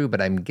to be true,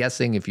 but I'm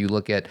guessing if you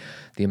look at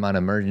the amount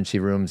of emergency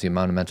rooms, the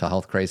amount of mental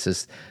health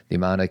crisis, the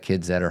amount of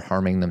kids that are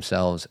harming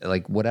themselves,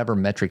 like whatever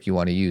metric you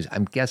want to use,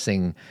 I'm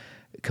guessing,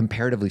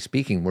 comparatively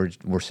speaking,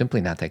 we're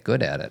simply not that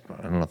good at it.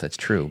 I don't know if that's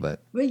true,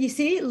 but. Well, you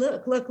see,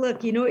 look,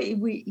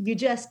 you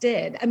just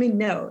did. I mean,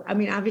 no,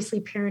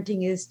 obviously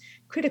parenting is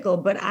critical,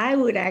 but I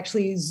would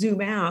actually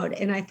zoom out.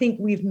 And I think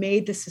we've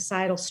made the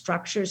societal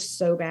structures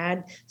so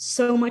bad,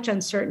 so much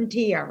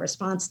uncertainty, our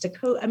response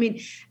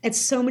to at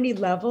so many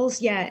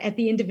levels, at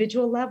the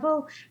individual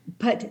level,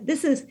 but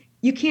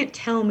you can't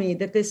tell me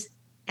that this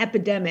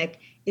epidemic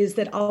is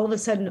that all of a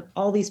sudden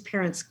all these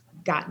parents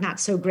got not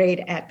so great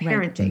at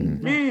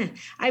parenting. Right. Mm-hmm.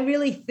 I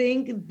really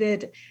think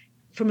that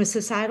from a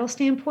societal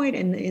standpoint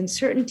and the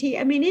uncertainty,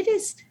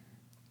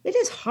 it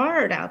is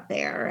hard out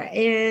there.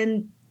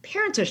 And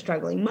parents are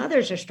struggling,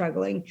 mothers are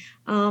struggling.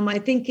 I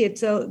think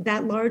it's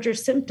that larger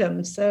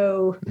symptom.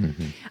 So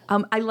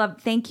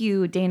thank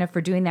you, Dana, for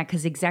doing that,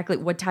 because exactly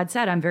what Todd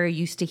said, I'm very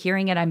used to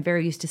hearing it. I'm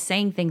very used to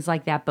saying things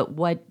like that. But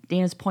what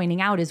Dana's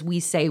pointing out is we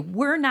say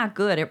we're not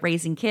good at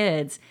raising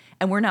kids,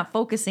 and we're not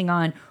focusing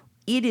on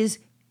it is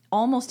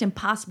almost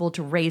impossible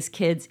to raise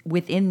kids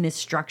within this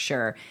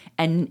structure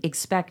and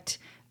expect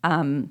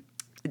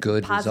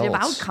good positive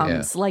results.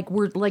 outcomes. Yeah. Like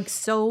we're like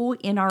so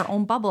in our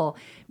own bubble,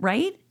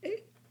 right?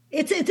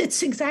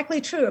 It's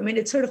exactly true. I mean,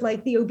 it's sort of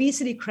like the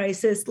obesity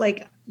crisis.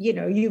 Like,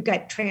 you've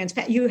got trans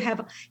fat, you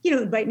have,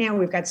 right now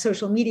we've got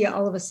social media.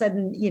 All of a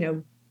sudden,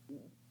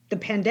 the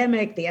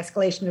pandemic, the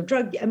escalation of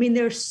drug. I mean,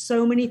 there's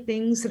so many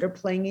things that are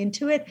playing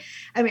into it.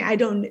 I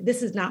mean,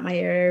 this is not my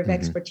area of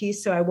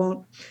expertise, so I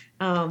won't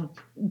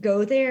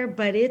go there.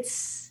 But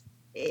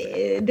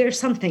there's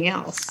something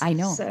else. I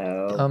know.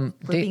 So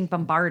we're being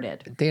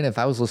bombarded. Dana, if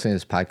I was listening to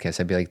this podcast,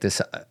 I'd be like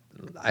this.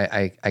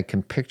 I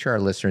can picture our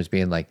listeners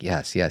being like,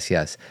 yes, yes,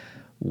 yes.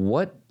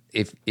 What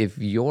if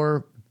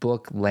your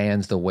book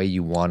lands the way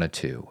you want it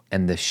to,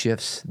 and the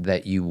shifts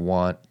that you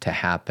want to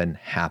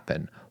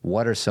happen?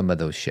 What are some of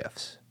those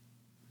shifts?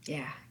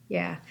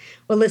 Yeah.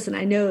 Well, listen,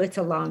 I know it's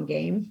a long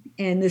game,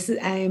 and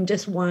I am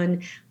just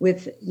one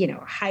with,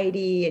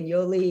 Heidi and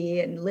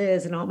Yoli and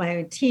Liz and all my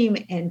own team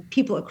and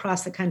people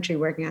across the country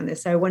working on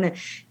this. So I want to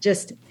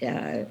just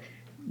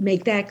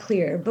make that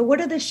clear. But what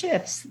are the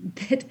shifts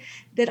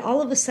that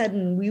all of a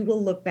sudden we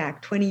will look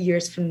back 20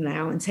 years from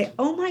now and say,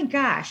 oh my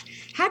gosh,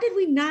 how did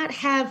we not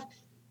have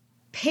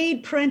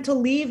paid parental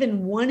leave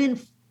and 1 in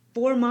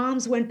 4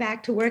 moms went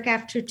back to work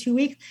after 2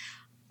 weeks?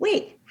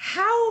 Wait,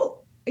 how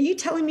are you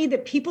telling me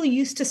that people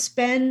used to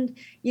spend,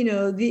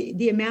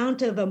 the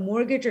amount of a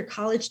mortgage or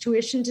college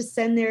tuition to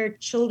send their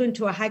children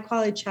to a high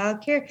quality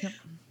childcare? Yep.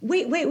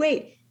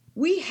 Wait.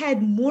 We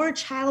had more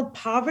child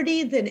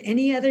poverty than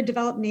any other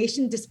developed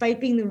nation, despite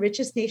being the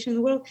richest nation in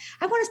the world.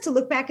 I want us to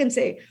look back and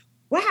say,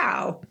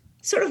 wow,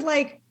 sort of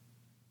like,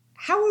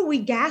 how are we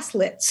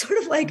gaslit? Sort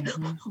of like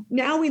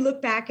now we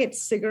look back at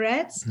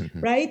cigarettes,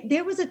 right?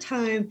 There was a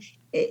time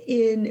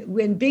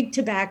when big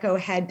tobacco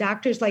had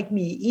doctors like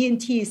me,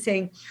 ENTs,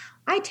 saying,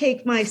 I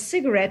take my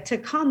cigarette to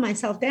calm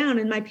myself down,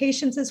 and my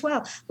patients as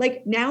well.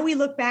 Like now we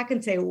look back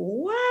and say,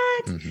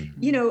 what?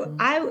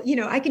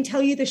 I can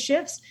tell you the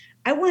shifts.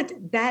 I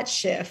want that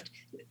shift,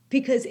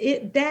 because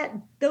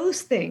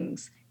those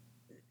things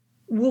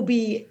will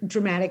be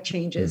dramatic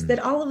changes that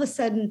all of a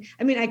sudden,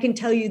 I mean, I can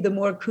tell you the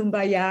more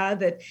kumbaya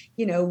that,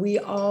 we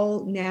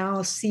all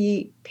now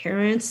see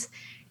parents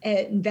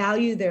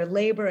value their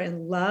labor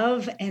and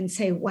love and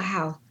say,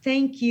 wow,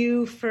 thank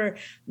you for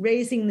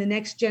raising the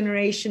next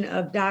generation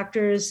of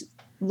doctors,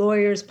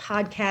 lawyers,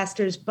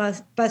 podcasters,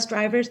 bus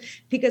drivers,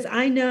 because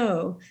I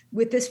know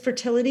with this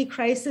fertility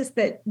crisis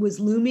that was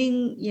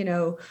looming,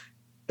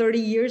 30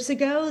 years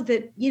ago,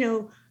 that,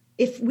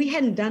 if we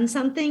hadn't done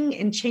something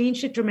and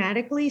changed it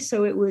dramatically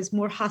so it was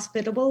more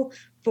hospitable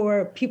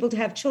for people to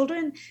have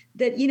children,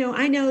 that,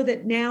 I know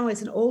that now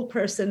as an old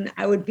person,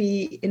 I would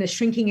be in a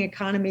shrinking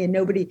economy and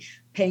nobody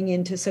paying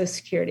into Social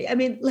Security. I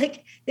mean,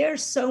 like, there are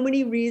so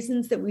many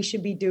reasons that we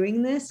should be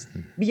doing this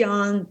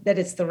beyond that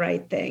it's the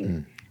right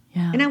thing.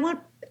 Yeah. And I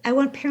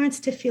want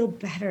parents to feel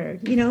better.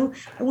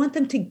 I want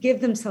them to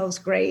give themselves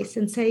grace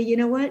and say, you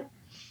know what?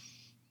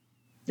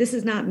 This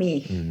is not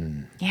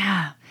me.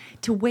 Yeah.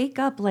 To wake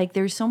up, like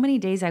there's so many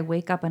days I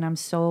wake up and I'm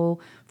so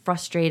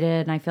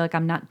frustrated and I feel like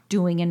I'm not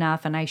doing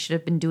enough and I should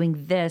have been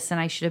doing this and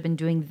I should have been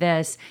doing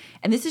this.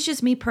 And this is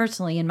just me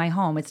personally in my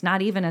home. It's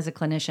not even as a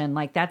clinician.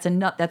 Like that's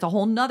a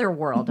whole nother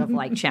world of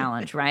like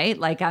challenge, right?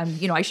 Like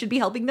I should be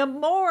helping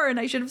them more and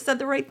I should have said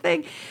the right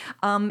thing.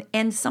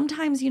 And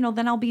sometimes,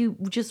 then I'll be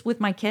just with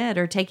my kid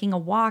or taking a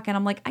walk and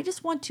I'm like, I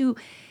just want to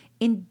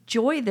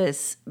enjoy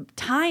this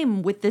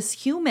time with this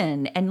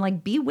human and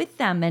like be with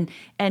them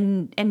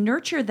and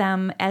nurture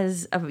them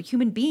as a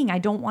human being. I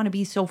don't want to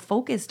be so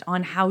focused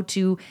on how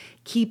to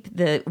keep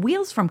the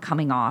wheels from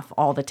coming off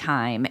all the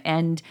time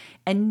and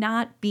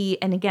not be,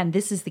 and again,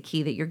 this is the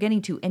key that you're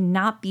getting to, and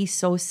not be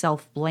so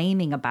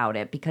self-blaming about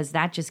it, because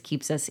that just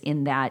keeps us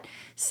in that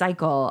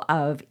cycle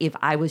of if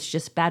I was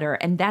just better.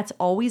 And that's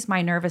always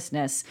my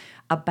nervousness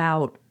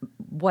about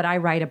what I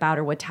write about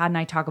or what Todd and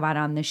I talk about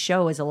on this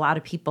show is a lot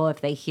of people,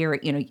 if they hear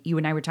it, you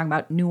and I were talking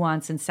about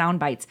nuance and sound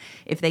bites.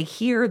 If they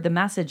hear the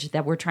message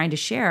that we're trying to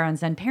share on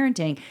Zen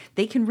parenting,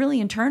 they can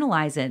really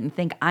internalize it and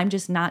think, I'm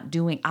just not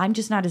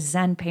a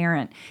Zen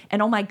parent.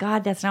 And oh my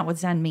God, that's not what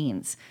Zen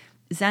means.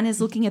 Zen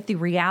is looking at the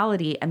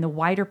reality and the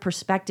wider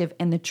perspective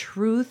and the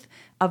truth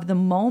of the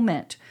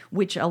moment,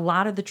 which a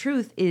lot of the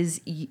truth is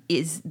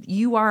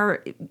we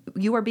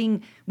are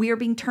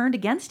being turned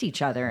against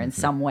each other in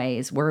some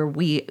ways where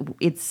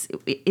it's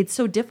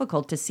so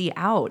difficult to see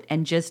out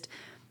and just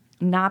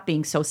not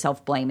being so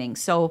self-blaming.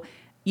 So,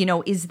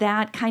 is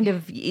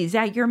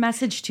that your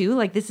message too?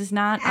 Like, this is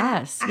not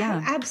us.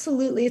 Yeah,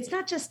 absolutely. It's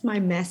not just my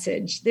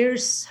message.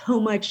 There's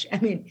so much,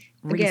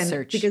 Again,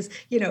 research. because,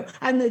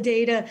 I'm the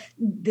data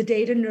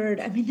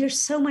nerd. I mean, there's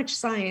so much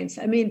science.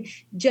 I mean,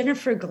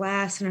 Jennifer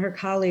Glass and her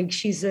colleague,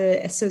 she's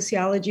a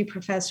sociology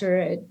professor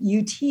at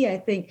UT,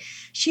 I think.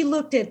 She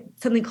looked at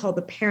something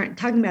called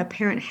talking about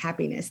parent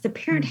happiness, the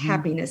parent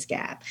happiness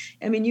gap.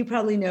 I mean, you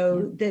probably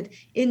know that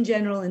in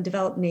general, in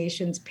developed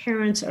nations,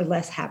 parents are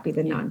less happy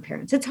than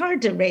non-parents. It's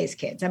hard to raise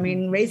kids. I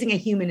mean, raising a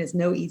human is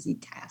no easy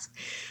task.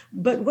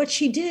 But what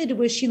she did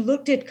was she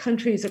looked at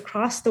countries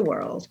across the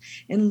world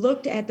and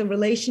looked at the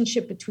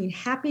relationship between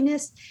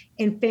happiness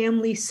and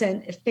family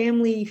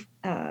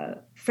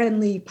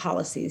friendly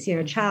policies,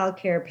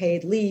 childcare,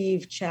 paid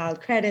leave,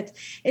 child credit.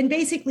 And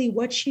basically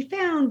what she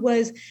found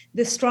was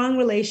the strong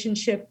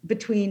relationship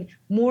between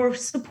more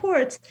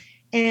supports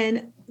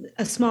and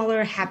a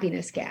smaller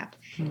happiness gap.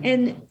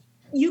 And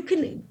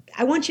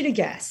I want you to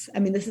guess. I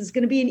mean, this is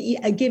going to be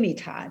a gimme,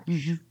 Todd.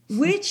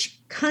 Which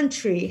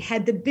country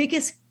had the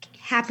biggest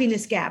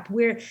happiness gap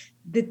where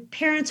the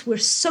parents were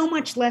so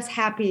much less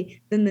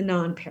happy than the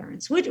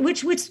non-parents?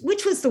 Which was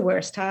the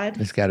worst, Todd?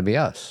 It's got to be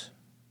us.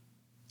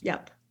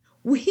 Yep.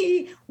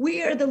 We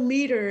are the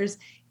leaders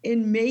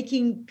in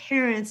making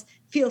parents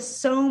feel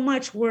so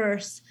much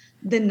worse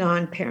than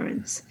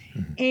non-parents.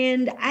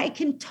 And I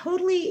can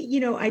totally,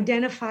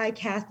 identify,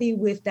 Kathy,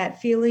 with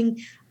that feeling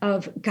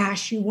of,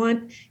 gosh, you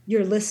want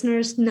your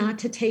listeners not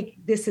to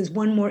take this as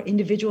one more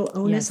individual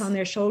onus on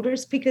their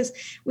shoulders. Because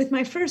with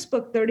my first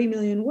book, 30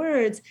 Million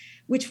Words,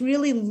 which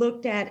really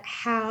looked at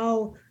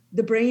how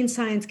the brain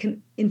science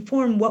can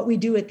inform what we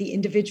do at the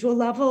individual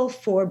level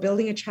for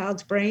building a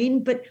child's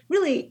brain, but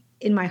really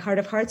in my heart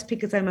of hearts,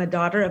 because I'm a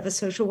daughter of a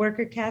social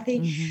worker,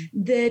 Kathy,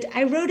 that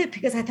I wrote it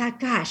because I thought,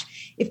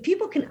 gosh, if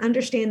people can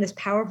understand this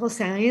powerful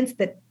science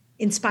that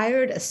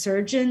inspired a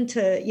surgeon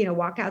to,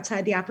 walk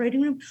outside the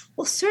operating room,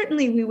 well,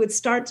 certainly we would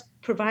start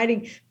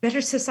providing better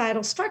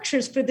societal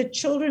structures for the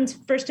children's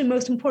first and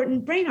most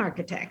important brain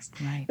architects.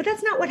 Right. But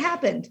that's not what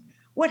happened.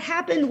 What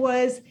happened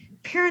was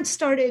parents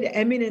started,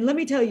 and let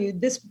me tell you,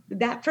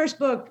 that first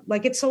book,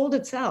 like, it sold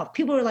itself.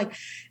 People were like,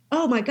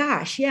 oh my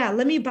gosh, yeah,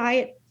 let me buy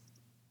it.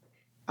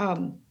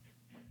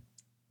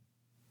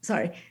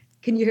 Sorry,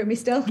 can you hear me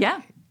still?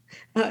 Yeah.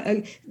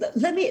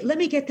 Let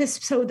me get this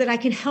so that I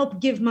can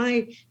help give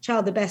my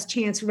child the best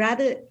chance.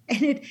 And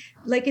it,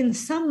 like, in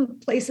some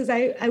places,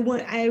 I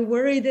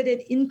worry that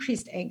it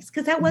increased angst,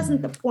 because that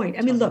wasn't the point.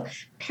 I mean, look,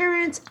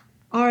 parents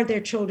are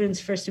their children's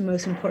first and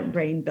most important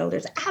brain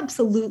builders,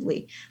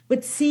 absolutely.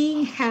 But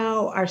seeing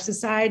how our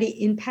society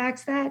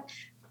impacts that,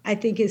 I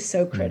think, is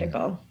so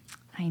critical.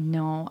 I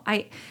know.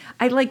 I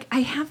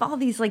have all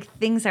these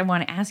things I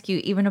want to ask you,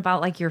 even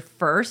about your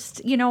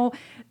first,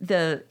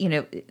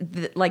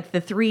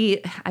 the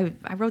three,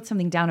 I wrote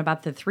something down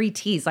about the 3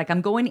 T's.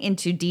 I'm going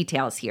into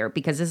details here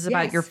because this is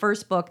about your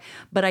first book,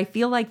 but I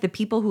feel like the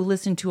people who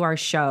listen to our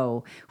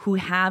show who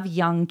have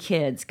young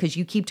kids, because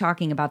you keep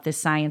talking about this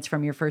science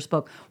from your first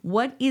book,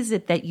 what is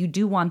it that you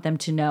do want them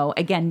to know?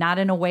 Again, not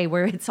in a way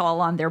where it's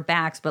all on their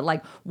backs, but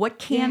what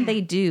can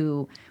they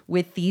do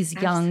with these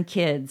young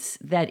kids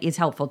that is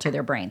helpful to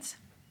their brains?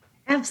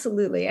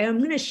 Absolutely. And I'm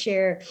going to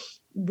share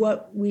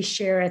what we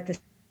share at the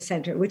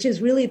center, which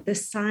is really the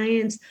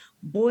science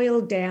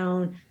boiled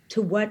down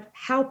to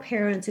how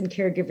parents and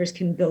caregivers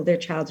can build their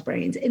child's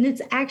brains. And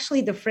it's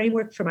actually the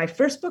framework for my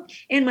first book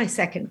and my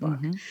second book.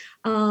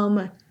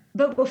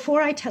 But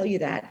before I tell you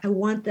that, I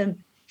want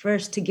them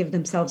first to give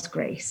themselves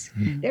grace.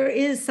 There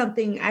is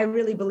something, I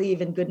really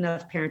believe in good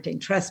enough parenting.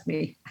 Trust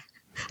me.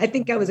 I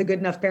think I was a good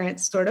enough parent,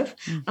 sort of.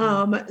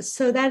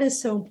 So that is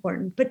so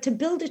important. But to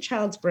build a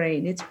child's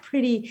brain, it's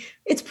pretty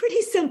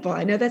simple.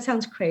 I know that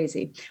sounds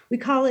crazy. We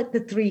call it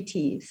the 3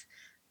 T's: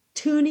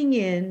 tuning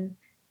in,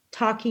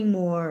 talking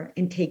more,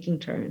 and taking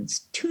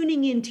turns.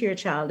 Tuning into your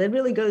child. It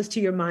really goes to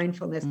your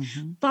mindfulness,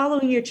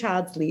 following your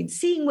child's lead,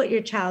 seeing what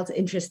your child's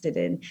interested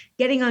in,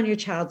 getting on your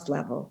child's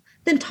level,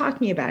 then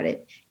talking about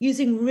it,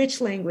 using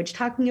rich language,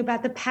 talking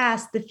about the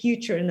past, the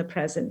future, and the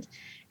present.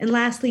 And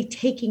lastly,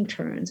 taking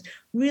turns,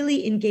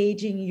 really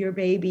engaging your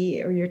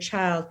baby or your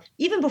child,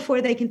 even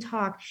before they can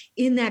talk,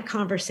 in that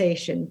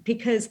conversation.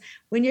 Because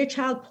when your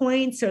child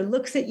points or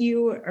looks at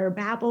you or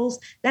babbles,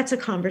 that's a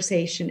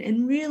conversation.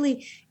 And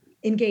really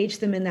engage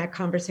them in that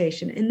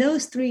conversation. And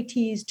those 3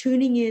 T's,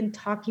 tuning in,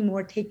 talking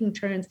more, taking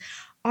turns,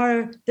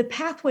 are the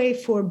pathway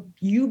for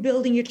you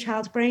building your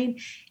child's brain.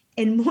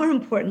 And more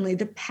importantly,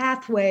 the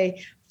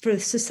pathway for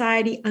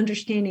society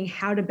understanding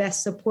how to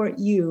best support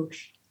you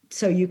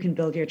so you can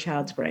build your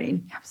child's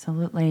brain.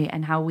 Absolutely.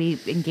 And how we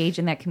engage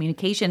in that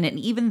communication. And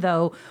even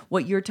though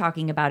what you're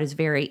talking about is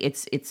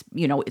it's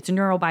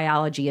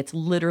neurobiology, it's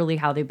literally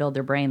how they build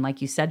their brain. Like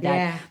you said,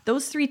 that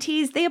those 3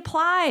 T's, they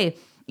apply,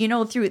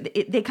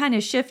 they kind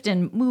of shift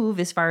and move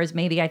as far as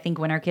maybe I think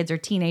when our kids are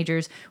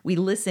teenagers, we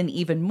listen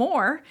even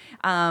more,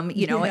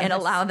 and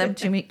allow them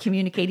to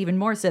communicate even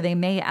more. So they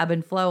may ebb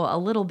and flow a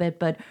little bit,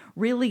 but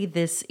really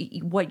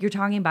what you're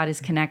talking about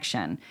is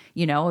connection,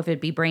 if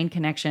it be brain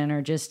connection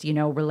or just,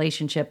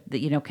 relationship,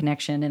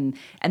 connection.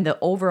 And the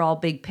overall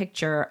big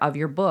picture of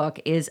your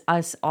book is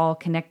us all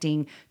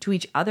connecting to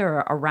each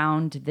other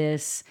around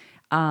this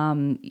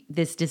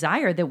this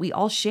desire that we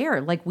all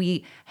share. Like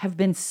we have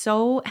been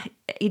so,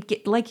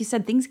 like you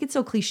said, things get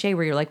so cliche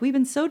where you're like, we've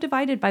been so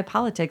divided by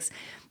politics,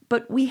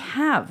 but we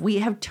have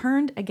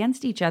turned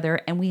against each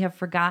other, and we have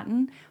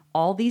forgotten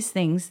all these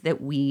things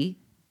that we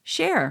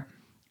share.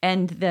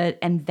 And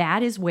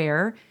that is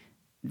where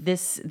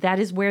this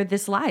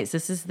lies.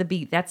 This is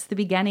that's the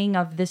beginning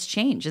of this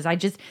change. I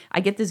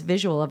get this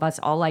visual of us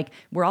all like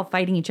we're all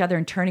fighting each other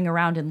and turning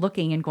around and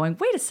looking and going,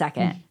 wait a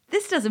second,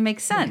 this doesn't make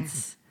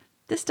sense.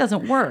 This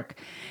doesn't work.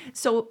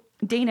 So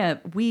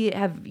Dana, we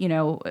have,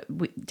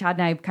 Todd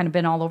and I have kind of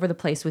been all over the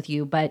place with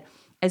you, but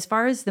as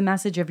far as the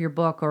message of your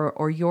book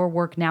or your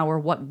work now, or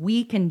what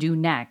we can do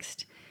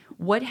next,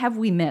 what have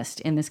we missed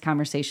in this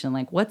conversation?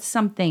 Like, what's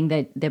something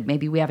that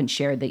maybe we haven't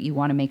shared that you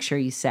want to make sure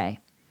you say?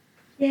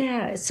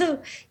 Yeah.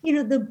 So,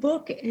 the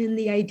book and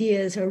the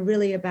ideas are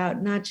really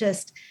about not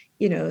just,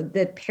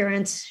 that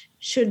parents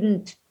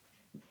shouldn't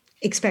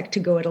expect to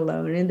go it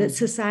alone, and that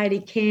society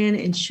can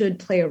and should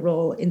play a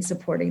role in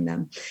supporting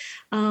them.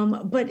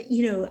 But,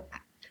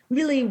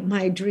 really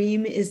my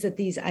dream is that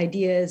these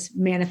ideas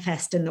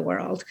manifest in the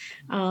world.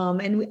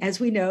 And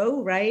as we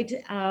know, right,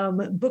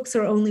 books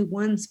are only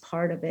one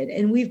part of it.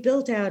 And we've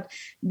built out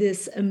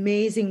this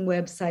amazing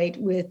website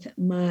with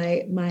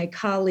my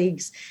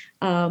colleagues,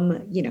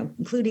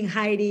 including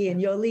Heidi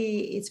and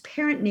Yoli. It's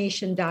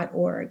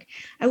parentnation.org.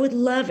 I would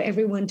love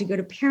everyone to go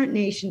to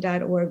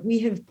parentnation.org. We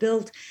have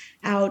built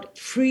out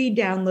free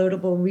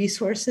downloadable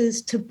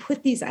resources to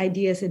put these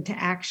ideas into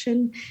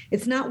action.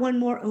 It's not one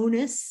more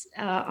onus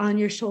on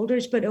your shoulders,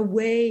 but a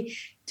way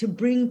to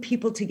bring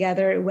people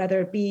together,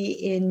 whether it be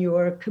in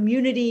your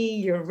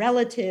community, your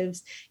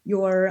relatives,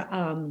 your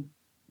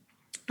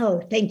Oh,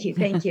 thank you.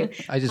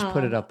 I just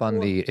put it up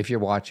on if you're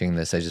watching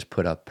this, I just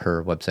put up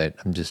her website.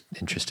 I'm just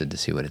interested to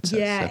see what it says.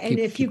 Yeah. So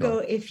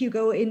if you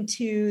go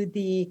into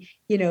the,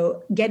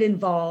 get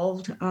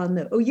involved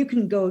you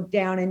can go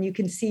down and you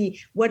can see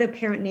what a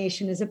Parent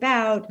Nation is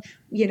about,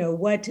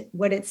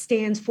 what it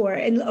stands for.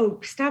 And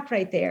stop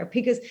right there,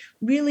 because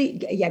really,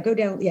 go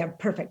down. Yeah,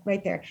 perfect.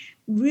 Right there.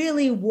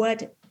 Really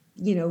what,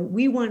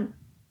 we want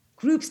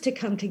groups to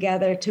come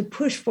together to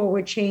push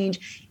forward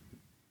change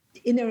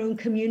in their own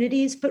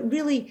communities, but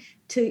really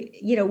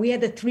we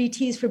had the 3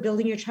 T's for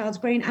building your child's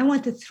brain. I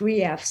want the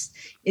 3 F's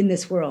in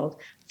this world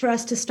for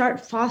us to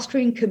start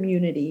fostering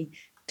community,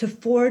 to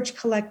forge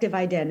collective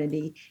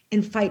identity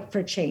and fight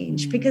for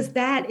change, because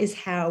that is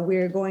how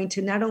we're going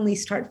to not only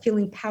start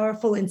feeling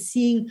powerful and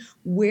seeing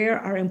where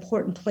our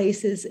important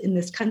places in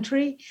this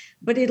country,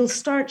 but it'll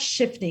start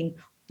shifting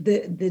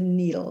the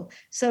needle.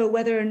 So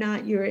whether or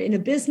not you're in a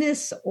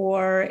business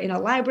or in a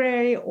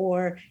library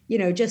or,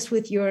 just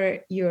with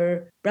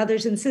your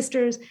brothers and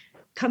sisters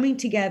coming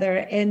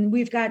together, and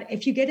we've got,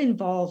 if you get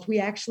involved, we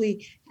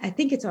actually, I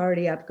think it's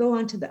already up, go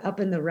on to the up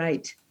in the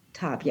right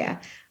top. Yeah.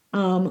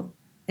 And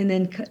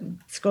then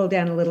scroll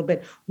down a little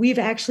bit. We've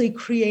actually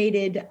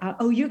created,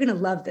 you're going to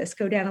love this.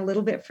 Go down a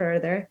little bit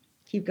further.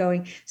 Keep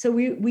going. So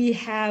we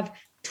have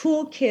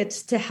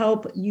toolkits to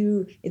help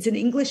you. It's in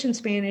English and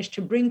Spanish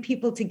to bring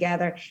people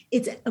together.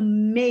 It's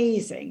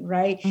amazing,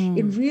 right?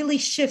 It really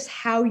shifts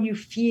how you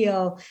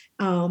feel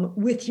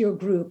with your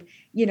group,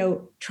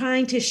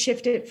 trying to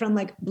shift it from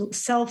like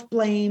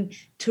self-blame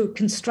to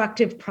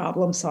constructive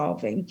problem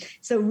solving.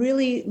 So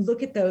really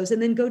look at those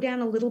and then go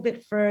down a little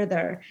bit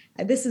further.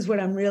 This is what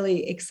I'm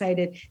really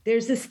excited.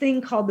 There's this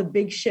thing called the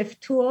Big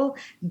Shift tool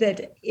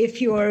that if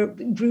your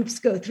groups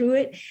go through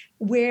it,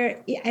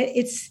 where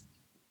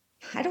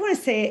I don't want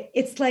to say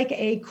it's like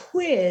a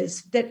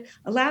quiz that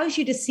allows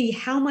you to see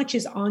how much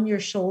is on your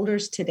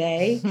shoulders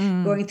today,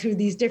 going through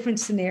these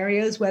different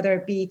scenarios, whether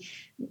it be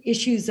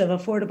issues of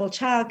affordable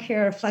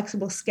childcare or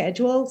flexible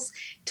schedules,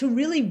 to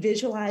really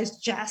visualize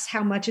just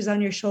how much is on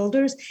your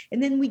shoulders.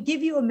 And then we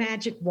give you a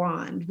magic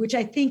wand, which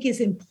I think is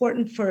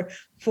important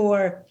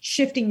for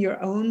shifting your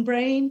own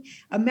brain,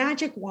 a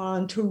magic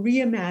wand to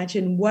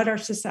reimagine what our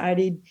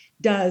society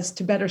does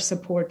to better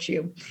support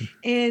you.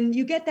 And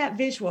you get that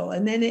visual,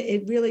 and then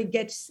it really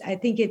gets, I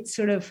think it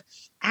sort of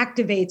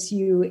activates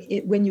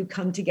you when you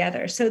come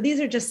together. So these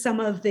are just some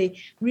of the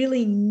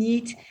really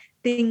neat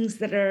things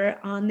that are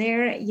on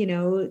there.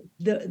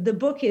 The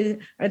book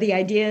are the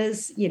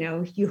ideas.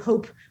 You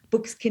hope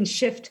books can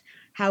shift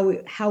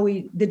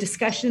the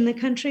discussion in the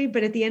country,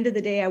 but at the end of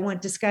the day, I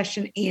want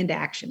discussion and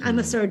action. I'm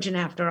a surgeon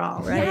after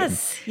all, right?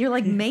 Yes, you're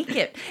like, make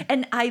it.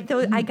 And I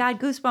got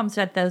goosebumps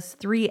at those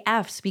 3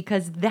 F's,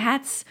 because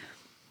that's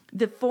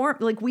the form.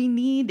 Like we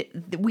need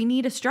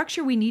a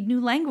structure. We need new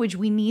language.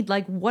 We need,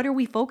 like, what are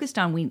we focused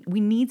on? We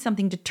need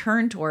something to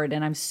turn toward.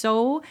 And I'm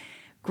so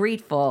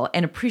grateful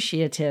and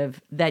appreciative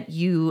that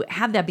you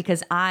have that,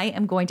 because I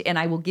am going to, and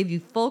I will give you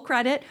full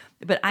credit,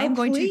 but I am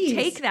going to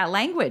take that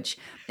language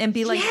and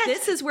be like,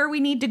 this is where we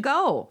need to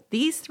go.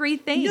 These 3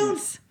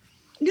 things.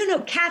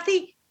 No,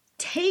 Kathy,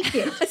 take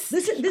it.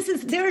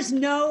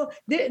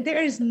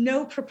 There is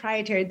no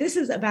proprietary. This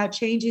is about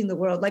changing the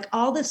world. Like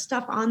all this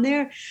stuff on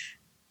there,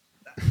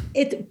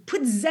 it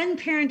puts Zen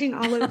parenting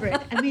all over it.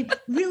 I mean,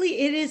 really,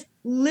 it is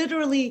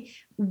literally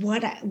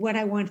what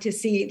I want to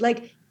see.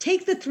 Like,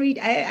 take the three.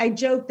 I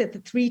joke that the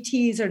 3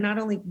 T's are not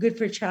only good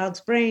for a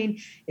child's brain,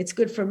 it's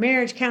good for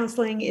marriage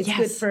counseling. It's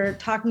good for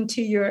talking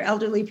to your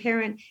elderly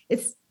parent.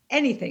 It's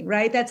anything,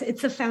 right?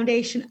 It's the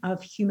foundation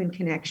of human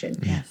connection.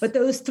 Yes. But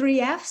those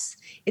 3 F's,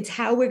 it's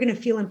how we're going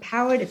to feel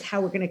empowered. It's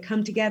how we're going to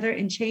come together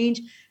and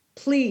change.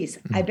 Please,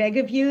 I beg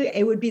of you,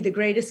 it would be the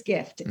greatest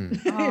gift.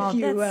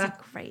 Oh,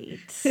 that's great.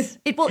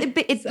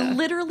 It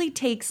literally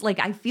takes, like,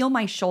 I feel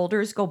my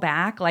shoulders go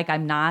back, like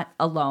I'm not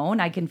alone.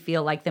 I can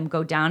feel like them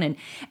go down.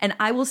 And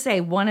I will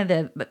say one of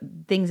the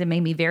things that made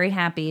me very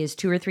happy is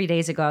 2 or 3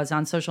 days ago, I was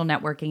on social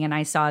networking and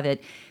I saw that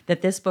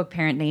this book,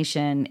 Parent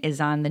Nation,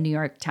 is on the New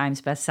York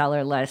Times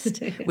bestseller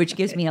list, which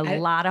gives me a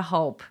lot of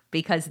hope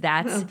because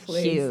that's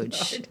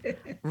huge,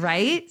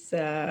 right?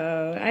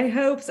 So I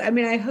hope,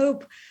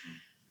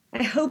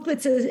 I hope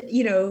it's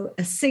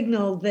a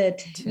signal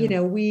that,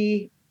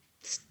 we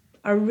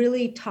are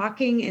really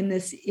talking, and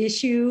this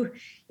issue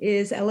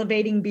is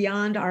elevating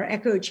beyond our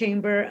echo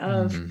chamber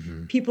of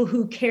people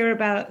who care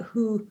about,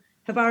 who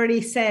have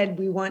already said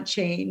we want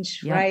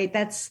change, right?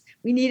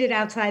 We need it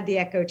outside the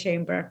echo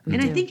chamber. And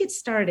I think it's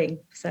starting.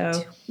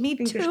 So me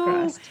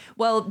too.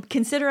 Well,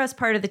 consider us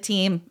part of the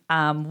team.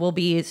 We'll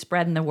be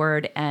spreading the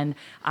word. And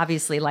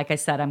obviously, like I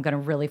said, I'm going to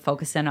really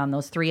focus in on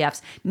those 3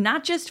 F's,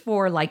 not just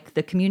for like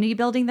the community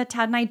building that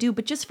Todd and I do,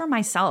 but just for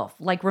myself,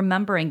 like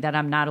remembering that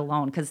I'm not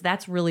alone. Because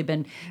that's really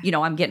been,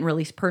 I'm getting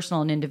really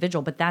personal and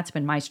individual, but that's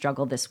been my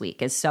struggle this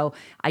week. So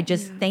I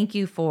just thank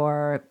you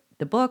for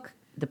the book,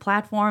 the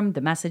platform, the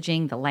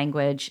messaging, the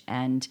language,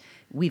 and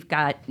we've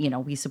got,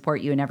 we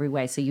support you in every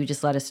way. So you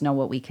just let us know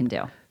what we can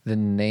do. The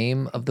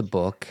name of the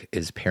book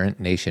is Parent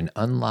Nation,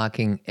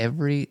 Unlocking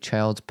Every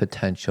Child's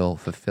Potential,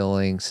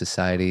 Fulfilling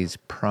Society's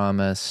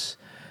Promise.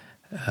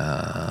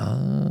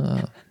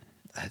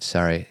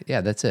 Sorry.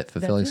 Yeah, that's it.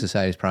 Fulfilling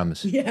Society's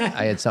Promise. Yeah.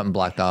 I had something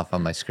blocked off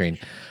on my screen.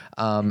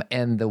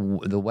 And the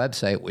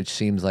website, which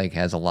seems like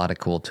has a lot of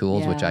cool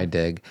tools, which I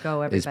dig,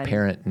 is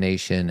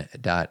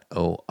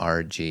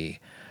parentnation.org.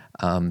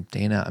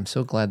 Dana, I'm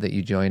so glad that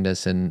you joined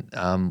us, and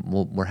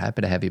we're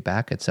happy to have you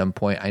back at some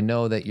point. I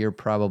know that you're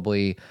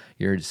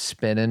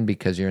spinning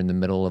because you're in the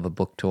middle of a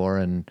book tour,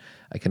 and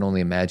I can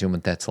only imagine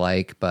what that's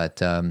like.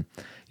 But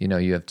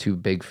you have 2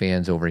 big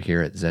fans over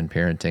here at Zen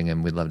Parenting,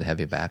 and we'd love to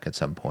have you back at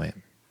some point.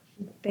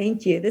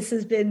 Thank you. This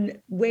has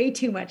been way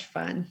too much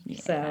fun.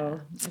 Yeah.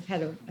 So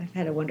I've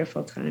had a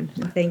wonderful time.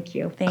 Thank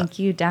you. Thank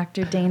you,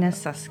 Dr. Dana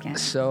Susskind.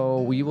 So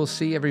we will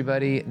see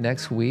everybody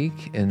next week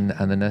on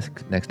the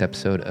next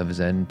episode of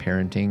Zen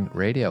Parenting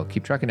Radio.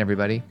 Keep trucking,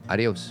 everybody.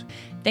 Adios.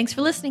 Thanks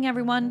for listening,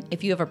 everyone.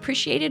 If you have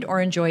appreciated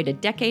or enjoyed a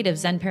decade of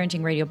Zen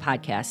Parenting Radio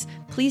podcasts,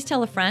 please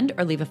tell a friend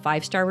or leave a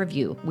 5-star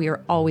review. We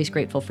are always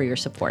grateful for your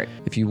support.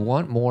 If you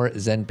want more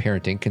Zen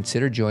Parenting,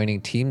 consider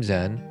joining Team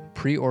Zen,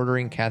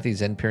 pre-ordering Kathy's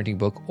Zen Parenting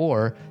book,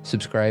 or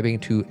subscribing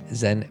to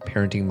Zen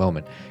Parenting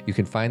Moment. You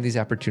can find these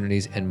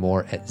opportunities and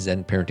more at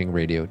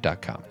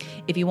zenparentingradio.com.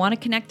 If you want to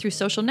connect through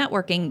social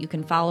networking, you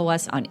can follow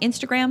us on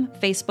Instagram,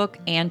 Facebook,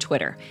 and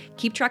Twitter.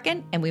 Keep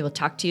trucking, and we will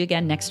talk to you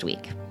again next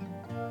week.